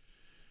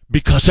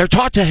 Because they're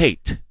taught to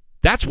hate.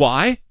 That's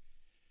why.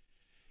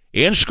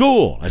 In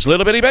school, as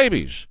little bitty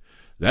babies,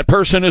 that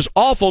person is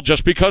awful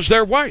just because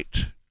they're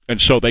white. And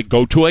so they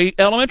go to a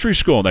elementary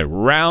school and they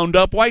round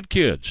up white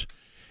kids.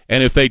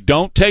 And if they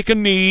don't take a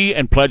knee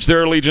and pledge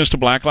their allegiance to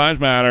Black Lives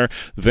Matter,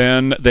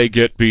 then they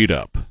get beat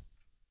up.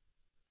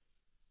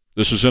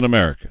 This is in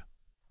America.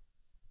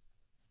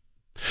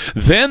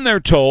 Then they're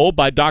told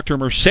by Dr.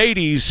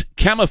 Mercedes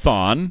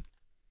Chemathon,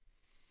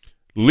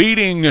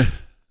 leading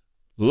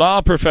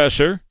law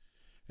professor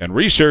and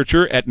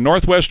researcher at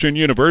Northwestern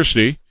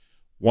University,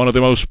 one of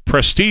the most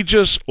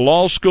prestigious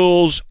law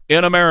schools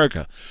in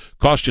America.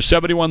 Cost you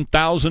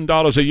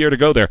 $71,000 a year to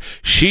go there.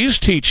 She's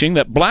teaching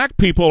that black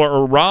people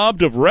are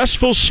robbed of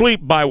restful sleep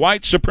by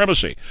white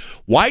supremacy.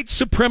 White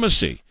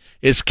supremacy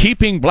is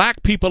keeping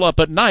black people up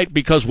at night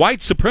because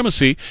white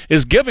supremacy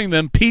is giving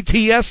them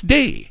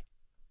PTSD.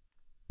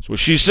 That's what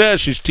she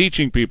says. She's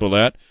teaching people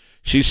that.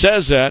 She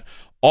says that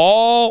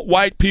all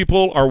white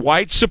people are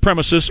white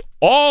supremacists.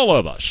 All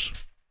of us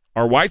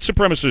are white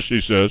supremacists,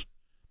 she says.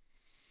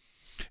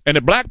 And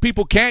that black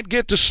people can't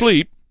get to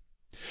sleep,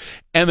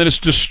 and that it's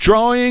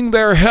destroying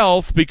their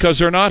health because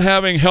they're not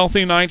having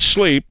healthy night's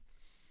sleep.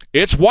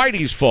 It's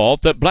whitey's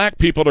fault that black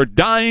people are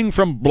dying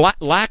from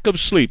lack of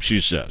sleep, she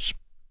says.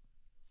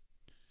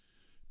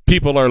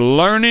 People are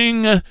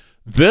learning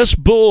this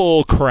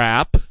bull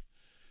crap,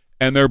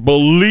 and they're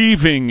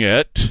believing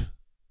it.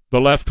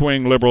 The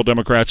left-wing liberal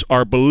Democrats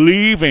are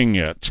believing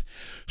it.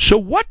 So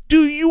what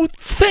do you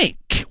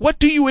think? What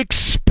do you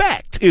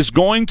expect is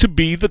going to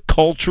be the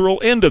cultural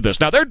end of this?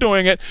 Now, they're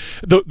doing it.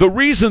 The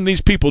reason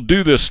these people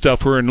do this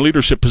stuff who are in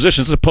leadership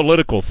positions is a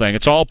political thing.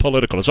 It's all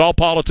political. It's all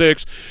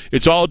politics.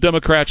 It's all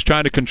Democrats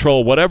trying to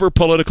control whatever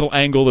political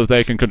angle that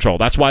they can control.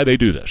 That's why they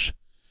do this.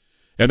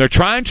 And they're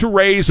trying to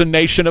raise a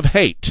nation of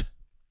hate.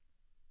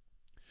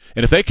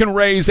 And if they can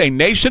raise a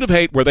nation of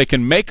hate where they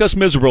can make us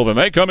miserable, then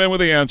they come in with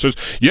the answers.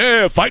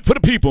 Yeah, fight for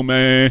the people,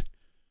 man.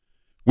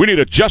 We need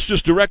a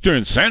justice director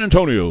in San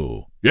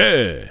Antonio.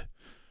 Yeah.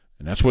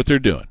 And that's what they're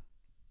doing.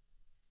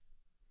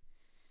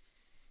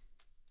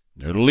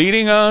 They're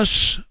leading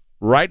us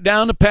right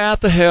down the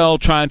path of hell,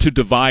 trying to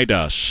divide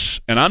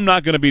us. And I'm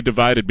not going to be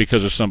divided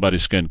because of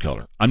somebody's skin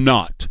color. I'm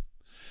not.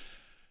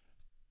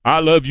 I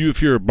love you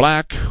if you're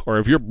black or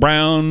if you're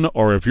brown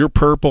or if you're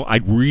purple. I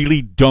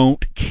really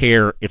don't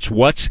care. It's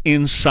what's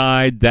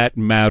inside that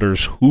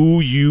matters, who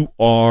you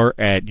are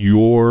at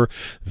your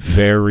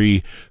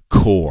very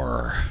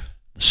core.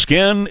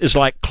 Skin is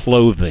like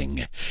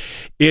clothing.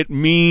 It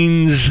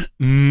means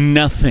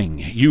nothing.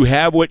 You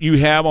have what you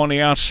have on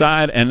the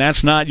outside, and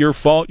that's not your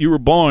fault. You were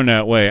born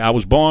that way. I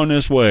was born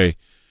this way.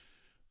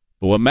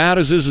 But what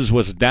matters is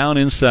what's down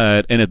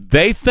inside. And if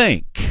they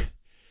think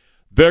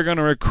they're going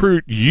to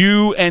recruit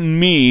you and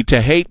me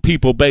to hate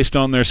people based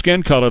on their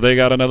skin color, they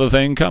got another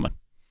thing coming.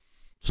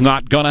 It's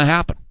not going to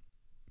happen.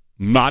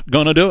 Not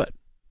going to do it.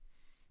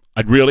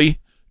 I really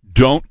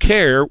don't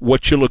care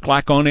what you look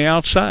like on the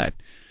outside.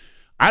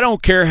 I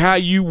don't care how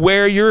you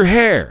wear your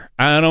hair.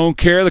 I don't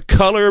care the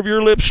color of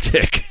your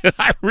lipstick.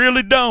 I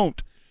really don't.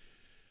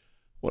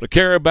 What I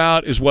care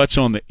about is what's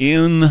on the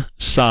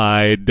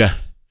inside,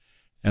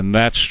 and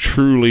that's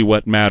truly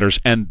what matters.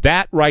 And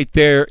that right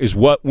there is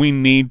what we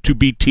need to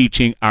be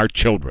teaching our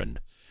children.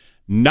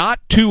 Not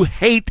to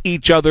hate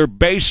each other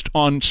based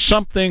on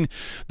something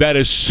that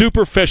is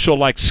superficial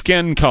like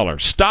skin color.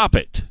 Stop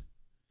it.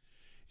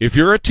 If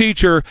you're a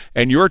teacher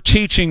and you're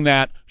teaching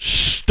that,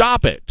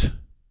 stop it.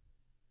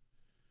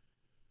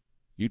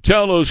 You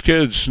tell those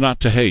kids not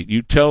to hate.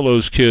 You tell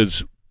those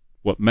kids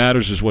what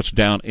matters is what's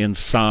down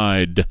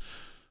inside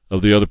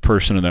of the other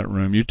person in that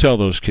room. You tell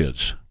those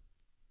kids.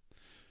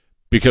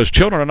 Because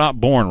children are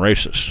not born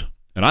racist.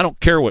 And I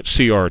don't care what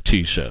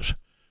CRT says.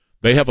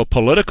 They have a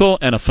political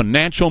and a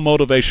financial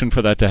motivation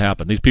for that to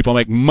happen. These people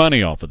make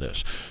money off of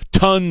this.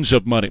 Tons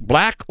of money.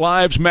 Black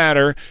Lives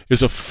Matter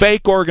is a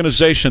fake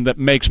organization that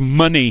makes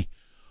money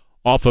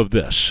off of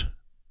this.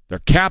 They're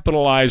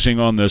capitalizing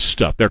on this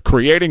stuff. They're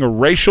creating a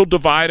racial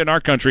divide in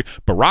our country.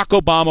 Barack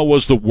Obama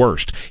was the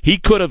worst. He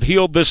could have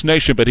healed this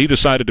nation, but he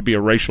decided to be a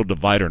racial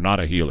divider,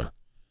 not a healer.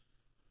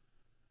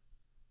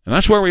 And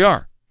that's where we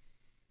are.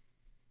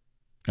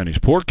 And these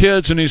poor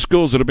kids in these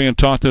schools that are being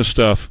taught this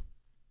stuff,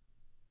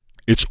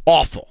 it's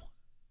awful.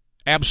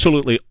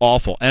 Absolutely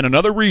awful. And yet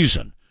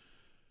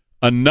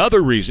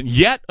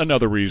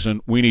another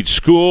reason, we need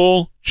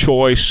school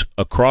choice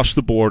across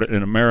the board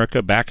in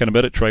America. Back in a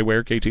minute, Trey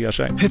Ware,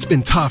 KTSA. It's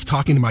been tough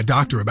talking to my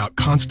doctor about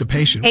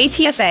constipation.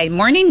 KTSA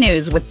Morning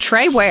News with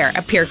Trey Ware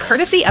appear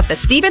courtesy of the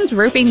Stevens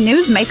Roofing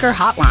Newsmaker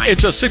Hotline.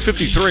 It's a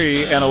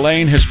 6:53, and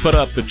Elaine has put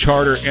up the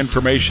charter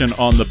information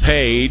on the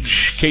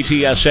page,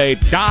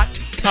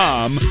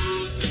 ktsa.com.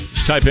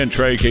 Just type in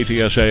Trey,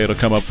 KTSA, it'll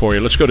come up for you.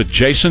 Let's go to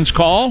Jason's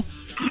call.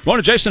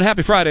 Morning, Jason.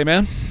 Happy Friday,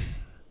 man.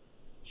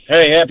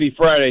 Hey, happy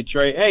Friday,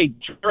 Trey. Hey,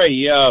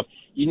 Trey,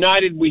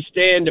 united we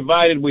stand,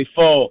 divided we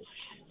fall.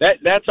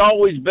 That's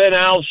always been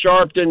Al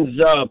Sharpton's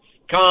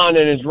con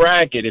and his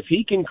racket. If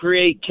he can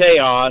create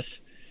chaos,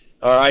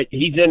 all right,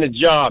 he's in a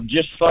job,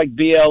 just like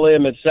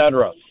BLM,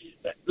 etc.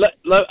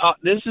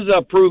 This is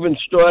a proven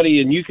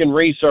study, and you can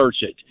research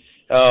it.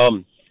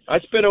 I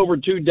spent over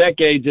 2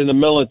 decades in the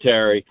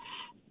military.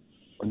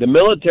 The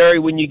military,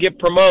 when you get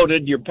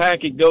promoted, your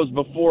packet goes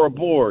before a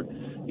board.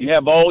 You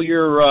have all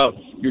your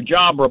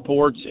job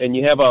reports, and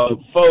you have a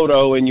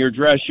photo in your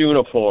dress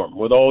uniform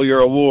with all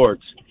your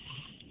awards.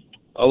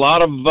 A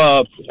lot of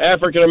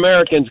African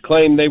Americans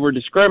claim they were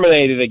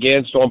discriminated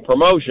against on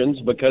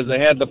promotions because they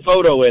had the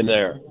photo in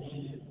there.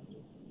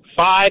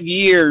 5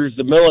 years,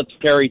 the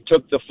military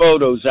took the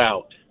photos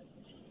out.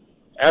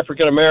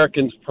 African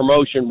Americans'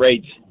 promotion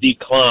rates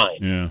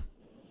declined. Yeah.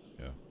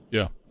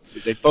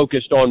 They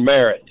focused on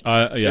merit.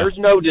 There's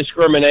no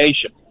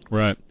discrimination.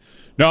 Right.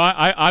 No,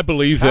 I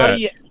believe that.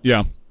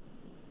 Yeah.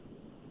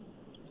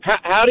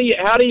 How do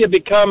you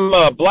become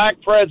a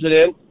black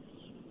president?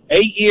 8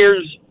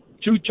 years,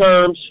 2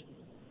 terms.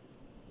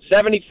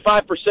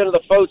 75% of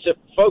the folks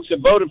that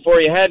voted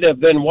for you had to have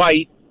been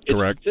white.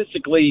 Correct. It's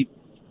statistically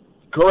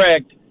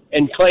correct,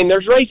 and claim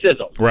there's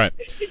racism. Right.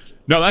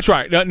 No, that's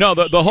right. No,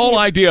 the whole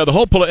idea,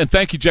 and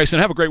thank you, Jason.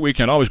 Have a great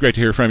weekend. Always great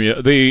to hear from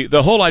you.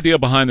 The whole idea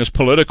behind this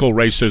political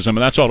racism, and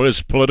that's all it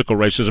is, political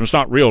racism. It's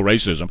not real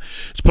racism.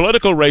 It's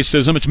political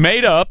racism. It's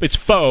made up. It's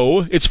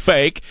faux. It's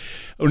fake.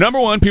 Number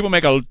one, people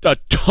make a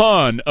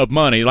ton of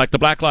money, like the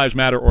Black Lives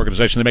Matter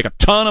organization. They make a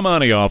ton of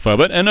money off of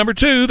it. And number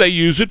two, they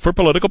use it for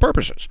political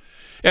purposes.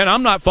 And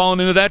I'm not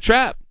falling into that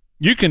trap.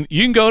 You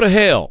can go to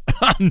hell.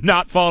 I'm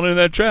not falling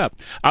into that trap.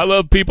 I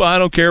love people. I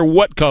don't care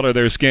what color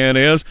their skin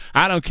is.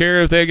 I don't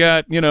care if they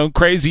got,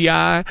 crazy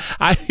eye.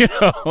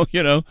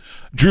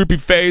 Droopy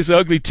face,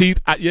 ugly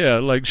teeth.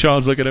 Like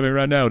Sean's looking at me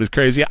right now with his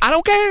crazy eye. I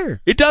don't care.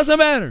 It doesn't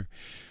matter.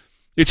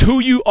 It's who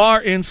you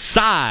are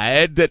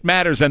inside that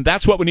matters, and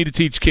that's what we need to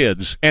teach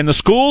kids. And the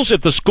schools, if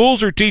the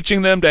schools are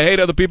teaching them to hate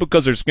other people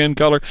because of their skin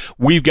color,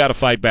 we've got to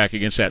fight back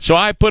against that. So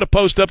I put a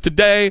post up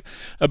today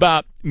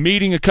about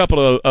meeting a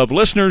couple of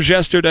listeners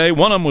yesterday.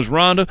 One of them was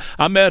Rhonda.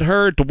 I met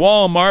her at the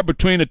Walmart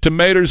between the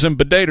tomatoes and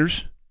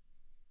debaters.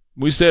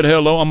 We said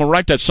hello. I'm going to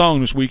write that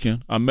song this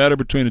weekend. I met her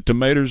between the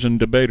tomatoes and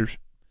debaters.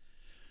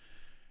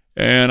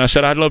 And I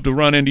said, I'd love to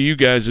run into you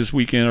guys this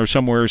weekend or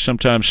somewhere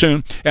sometime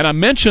soon. And I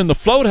mentioned the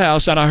Float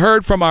House, and I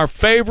heard from our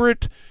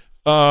favorite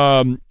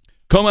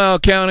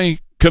Comal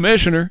County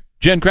Commissioner,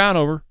 Jen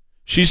Crownover.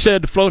 She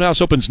said the Float House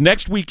opens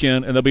next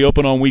weekend, and they'll be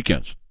open on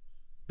weekends,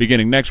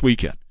 beginning next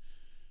weekend.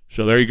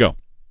 So there you go.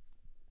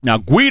 Now,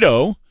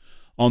 Guido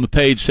on the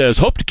page says,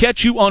 hope to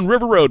catch you on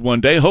River Road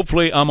one day.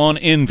 Hopefully I'm on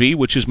Envy,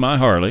 which is my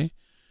Harley.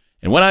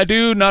 And when I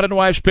do, not in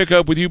wife's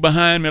pickup with you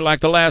behind me like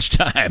the last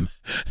time.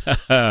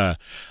 I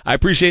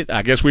appreciate,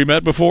 I guess we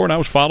met before, and I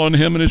was following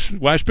him in his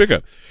wife's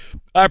pickup.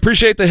 I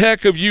appreciate the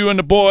heck of you and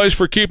the boys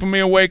for keeping me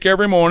awake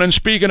every morning.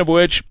 Speaking of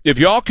which, if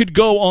y'all could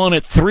go on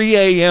at 3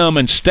 a.m.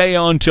 and stay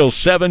on till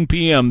 7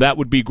 p.m., that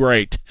would be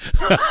great.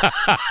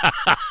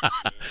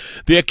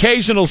 The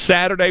occasional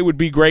Saturday would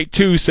be great,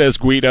 too, says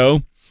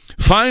Guido.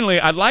 Finally,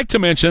 I'd like to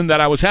mention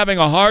that I was having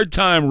a hard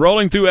time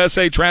rolling through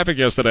SA traffic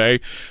yesterday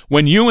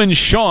when you and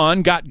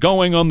Sean got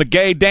going on the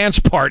gay dance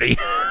party.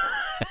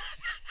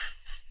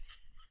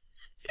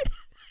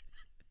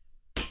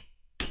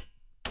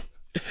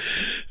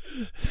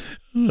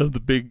 Love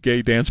the big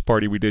gay dance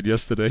party we did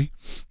yesterday.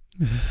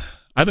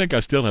 I think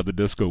I still have the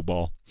disco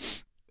ball.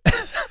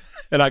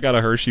 And I got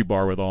a Hershey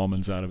bar with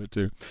almonds out of it,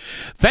 too.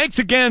 Thanks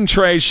again,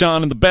 Trey,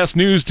 Sean, and the best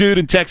news dude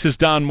in Texas,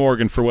 Don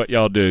Morgan, for what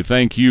y'all do.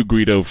 Thank you,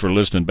 Guido, for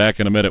listening. Back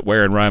in a minute.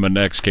 Ware and Ryman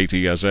next,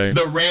 KTSA.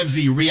 The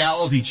Ramsey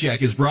Reality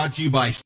Check is brought to you by